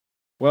 bro.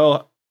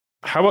 Well,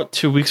 how about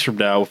 2 weeks from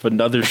now with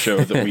another show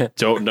that we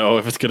don't know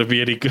if it's going to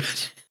be any good?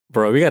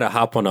 Bro, we got to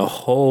hop on a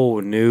whole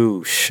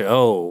new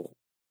show.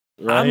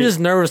 Right? I'm just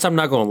nervous I'm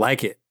not going to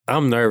like it.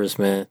 I'm nervous,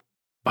 man.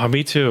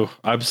 Me too.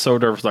 I'm so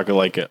nervous not going to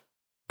like it.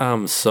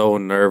 I'm so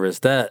nervous.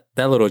 That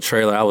little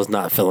trailer, I was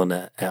not feeling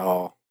that at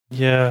all.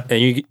 Yeah.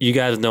 And you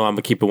guys know I'm going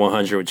to keep it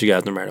 100 with you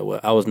guys no matter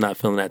what. I was not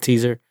feeling that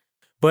teaser.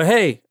 But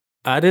hey,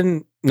 I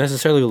didn't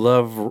necessarily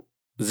love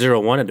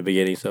 01 at the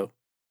beginning, so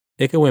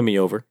it could win me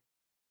over.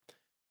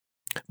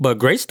 But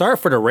great start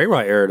for the Ray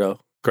Roy era, though.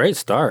 Great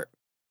start.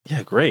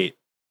 Yeah, great.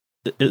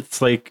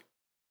 It's like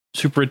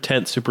super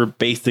intense, super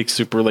basic,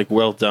 super like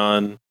well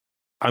done.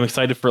 I'm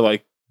excited for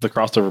like the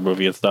crossover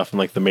movie and stuff and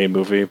like the main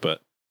movie,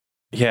 but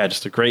yeah,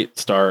 just a great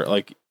start.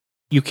 Like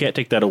you can't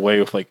take that away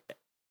with like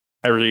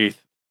everything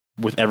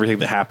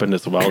that happened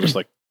as well. Just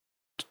like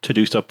to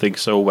do something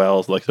so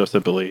well, like so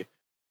simply.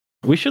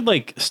 We should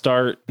like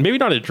start maybe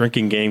not a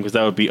drinking game because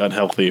that would be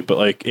unhealthy, but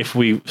like if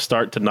we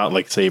start to not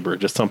like Saber,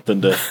 just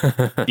something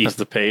to ease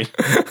the pain.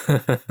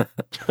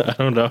 I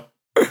don't know.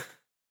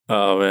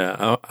 Oh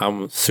man,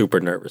 I'm super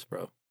nervous,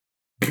 bro.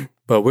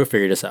 But we'll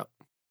figure this out.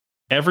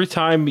 Every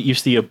time you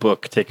see a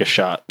book, take a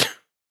shot.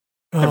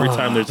 Every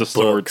time there's a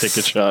sword, take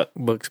a shot.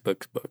 Books.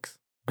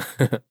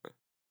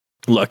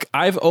 Look,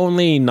 I've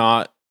only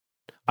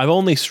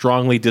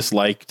strongly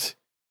disliked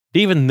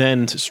even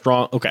then,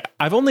 strong. Okay,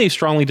 I've only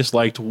strongly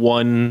disliked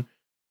one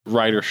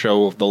writer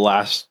show of the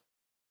last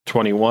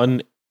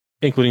 21,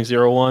 including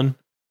 01,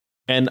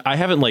 and I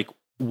haven't like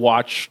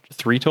watched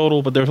 3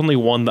 total, but there's only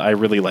one that I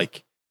really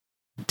like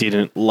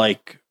didn't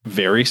like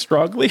very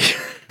strongly.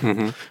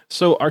 Mm-hmm.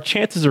 So our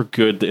chances are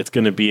good that it's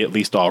going to be at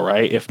least all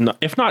right, if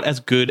not as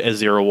good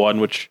as 01,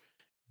 which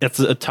it's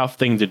a tough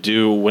thing to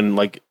do when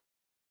like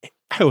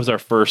it was our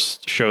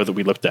first show that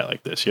we looked at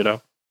like this, you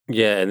know?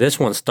 Yeah, and this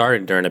one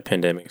started during the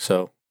pandemic,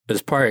 so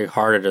it's probably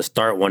harder to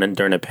start one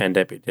during the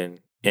pandemic than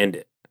end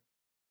it.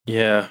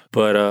 Yeah.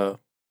 But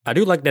I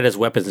do like that it's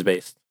weapons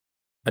based.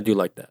 I do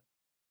like that.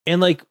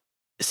 And like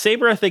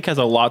Saber, I think, has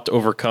a lot to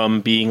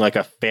overcome being like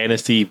a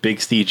fantasy big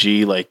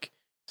CG like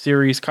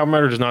series. Kamen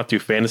Rider does not do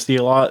fantasy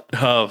a lot.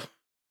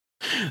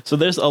 So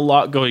there's a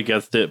lot going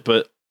against it,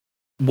 but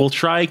we'll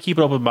try and keep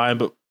it open mind,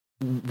 but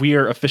we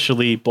are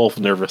officially both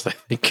nervous, I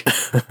think.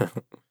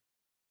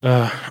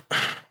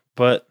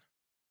 But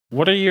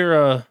what are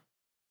your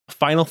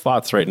final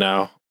thoughts right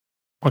now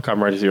on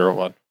Kamen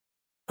Rider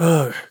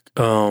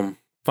 01?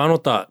 Final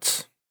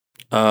thoughts.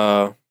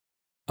 I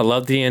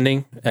love the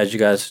ending, as you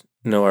guys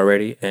know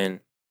already, and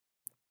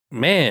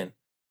man,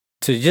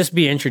 to just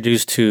be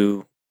introduced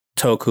to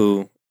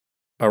Toku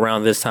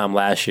around this time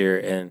last year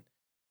and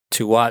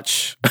to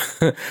watch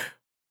what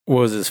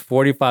was this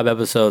 45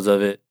 episodes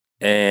of it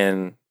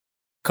and a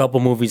couple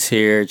movies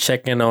here,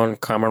 checking on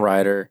Kamen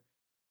Rider,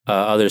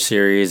 other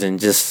series, and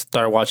just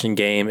start watching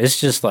game. It's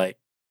just like,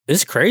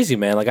 it's crazy,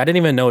 man. Like I didn't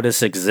even know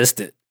this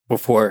existed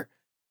before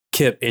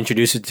Kip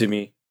introduced it to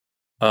me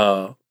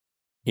a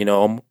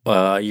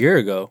year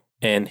ago,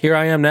 and here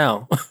I am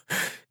now.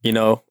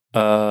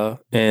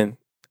 And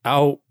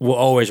I will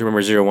always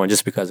remember 01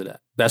 just because of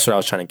that. That's what I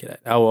was trying to get at.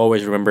 I will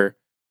always remember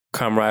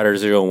Kamen Rider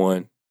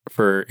 01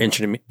 for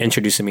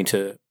introducing me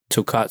to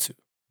Katsu,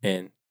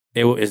 and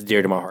it is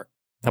dear to my heart.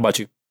 How about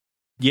you?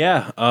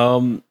 Yeah,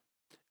 a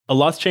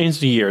lot's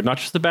changed in a year. Not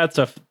just the bad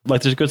stuff.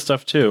 Like there's good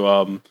stuff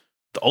too.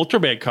 The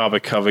Ultraman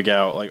comic coming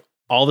out, like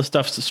all the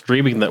stuff's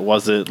streaming that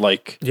wasn't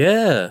like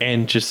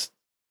and just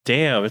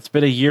damn, it's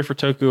been a year for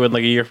Toku and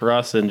like a year for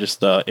us, and just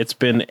it's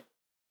been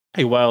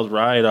a wild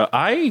ride.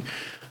 I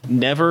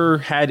never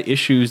had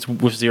issues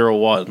with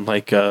 01.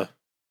 Like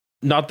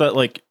not that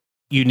like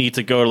you need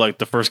to go to like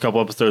the first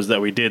couple episodes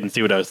that we did and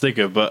see what I was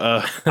thinking, but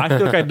I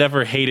feel like I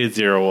never hated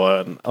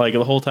 01. Like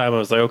the whole time I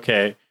was like,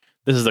 okay,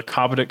 this is a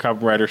competent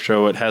Kamen Rider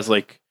show. It has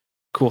like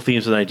cool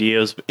themes and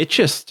ideas, but it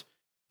just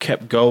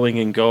kept going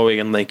and going,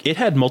 and like it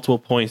had multiple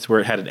points where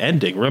it had an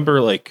ending.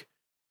 Remember like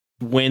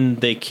when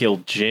they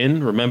killed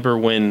Jin? Remember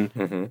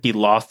when he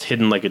lost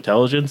hidden like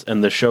intelligence,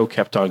 and the show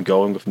kept on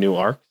going with new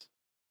arcs?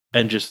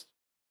 And just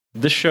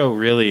this show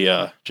really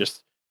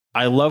just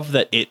I love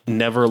that it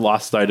never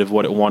lost sight of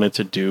what it wanted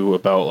to do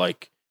about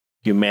like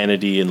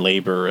humanity and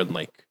labor and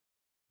like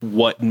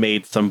what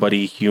made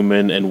somebody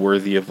human and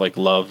worthy of like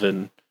love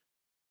and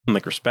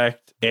like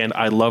respect. And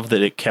I love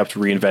that it kept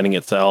reinventing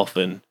itself,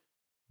 and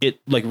it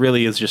like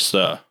really is just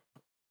the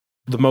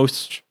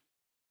most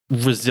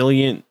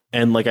resilient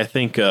and like I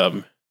think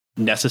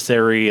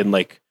necessary and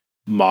like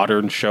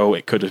modern show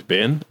it could have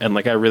been. And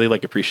like I really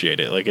like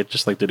appreciate it. Like it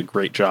just like did a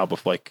great job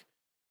of like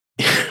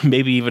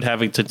maybe even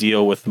having to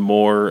deal with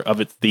more of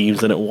its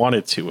themes than it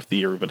wanted to with the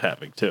year we've been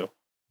having too.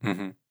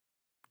 Mm-hmm.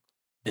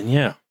 And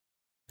yeah,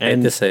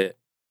 and hate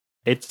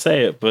to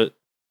say it, but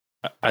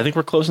I think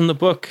we're closing the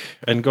book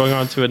and going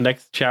on to a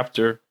next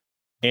chapter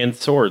and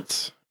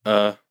swords.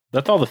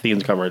 That's all the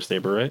themes Kamen Rider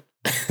Saber, right?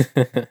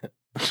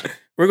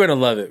 We're gonna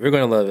love it. We're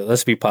gonna love it.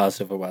 Let's be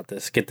positive about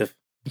this. We're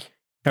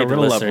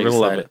gonna love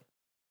it.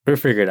 We'll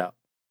figure it out.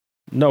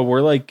 No, we're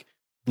like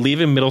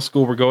leaving middle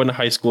school. We're going to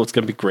high school. It's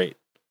gonna be great.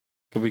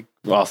 It's gonna be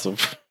awesome.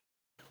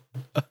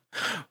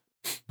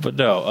 But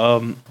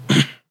no,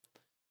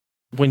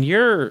 when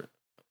you're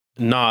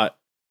not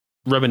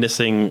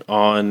reminiscing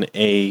on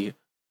a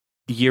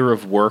year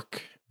of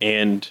work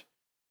and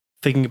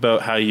thinking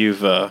about how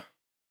you've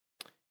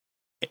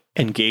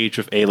engaged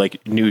with a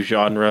like new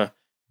genre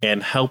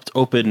and helped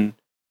open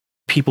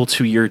people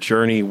to your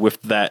journey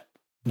with that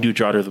new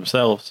genre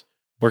themselves,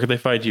 where can they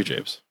find you,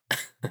 James?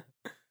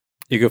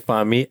 You can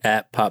find me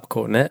at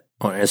PopCodeNet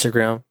on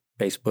Instagram,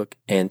 Facebook,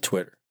 and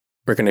Twitter.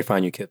 Where can they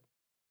find you, Kip?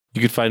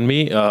 You can find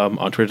me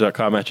on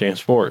twitter.com at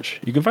James Forge.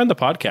 You can find the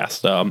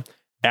podcast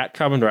at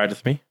Kamen Ride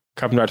With Me,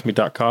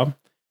 KamenRideWithMe.com,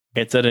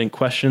 and send in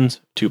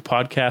questions to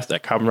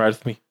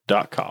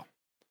podcast@KamenRideWithMe.com.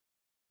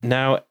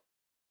 Now,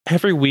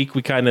 every week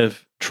we kind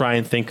of try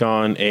and think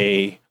on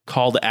a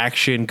call to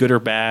action, good or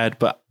bad,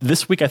 but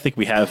this week I think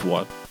we have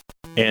one.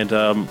 And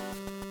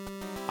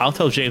I'll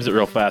tell James it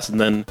real fast, and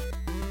then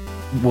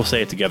we'll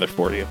say it together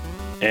for you.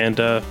 And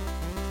it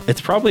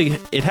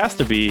has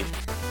to be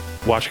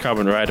watch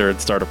Kamen Rider and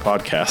start a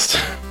podcast.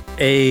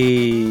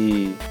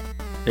 Hey,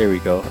 there we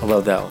go. I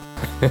love that one.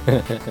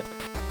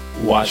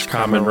 Watch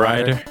Kamen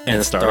Rider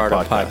and start a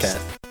podcast.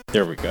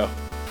 There we go.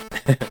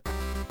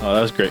 Oh,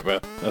 that was great, man.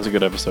 That was a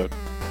good episode.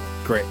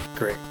 Great.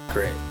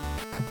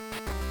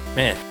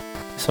 Man,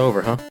 it's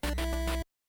over, huh?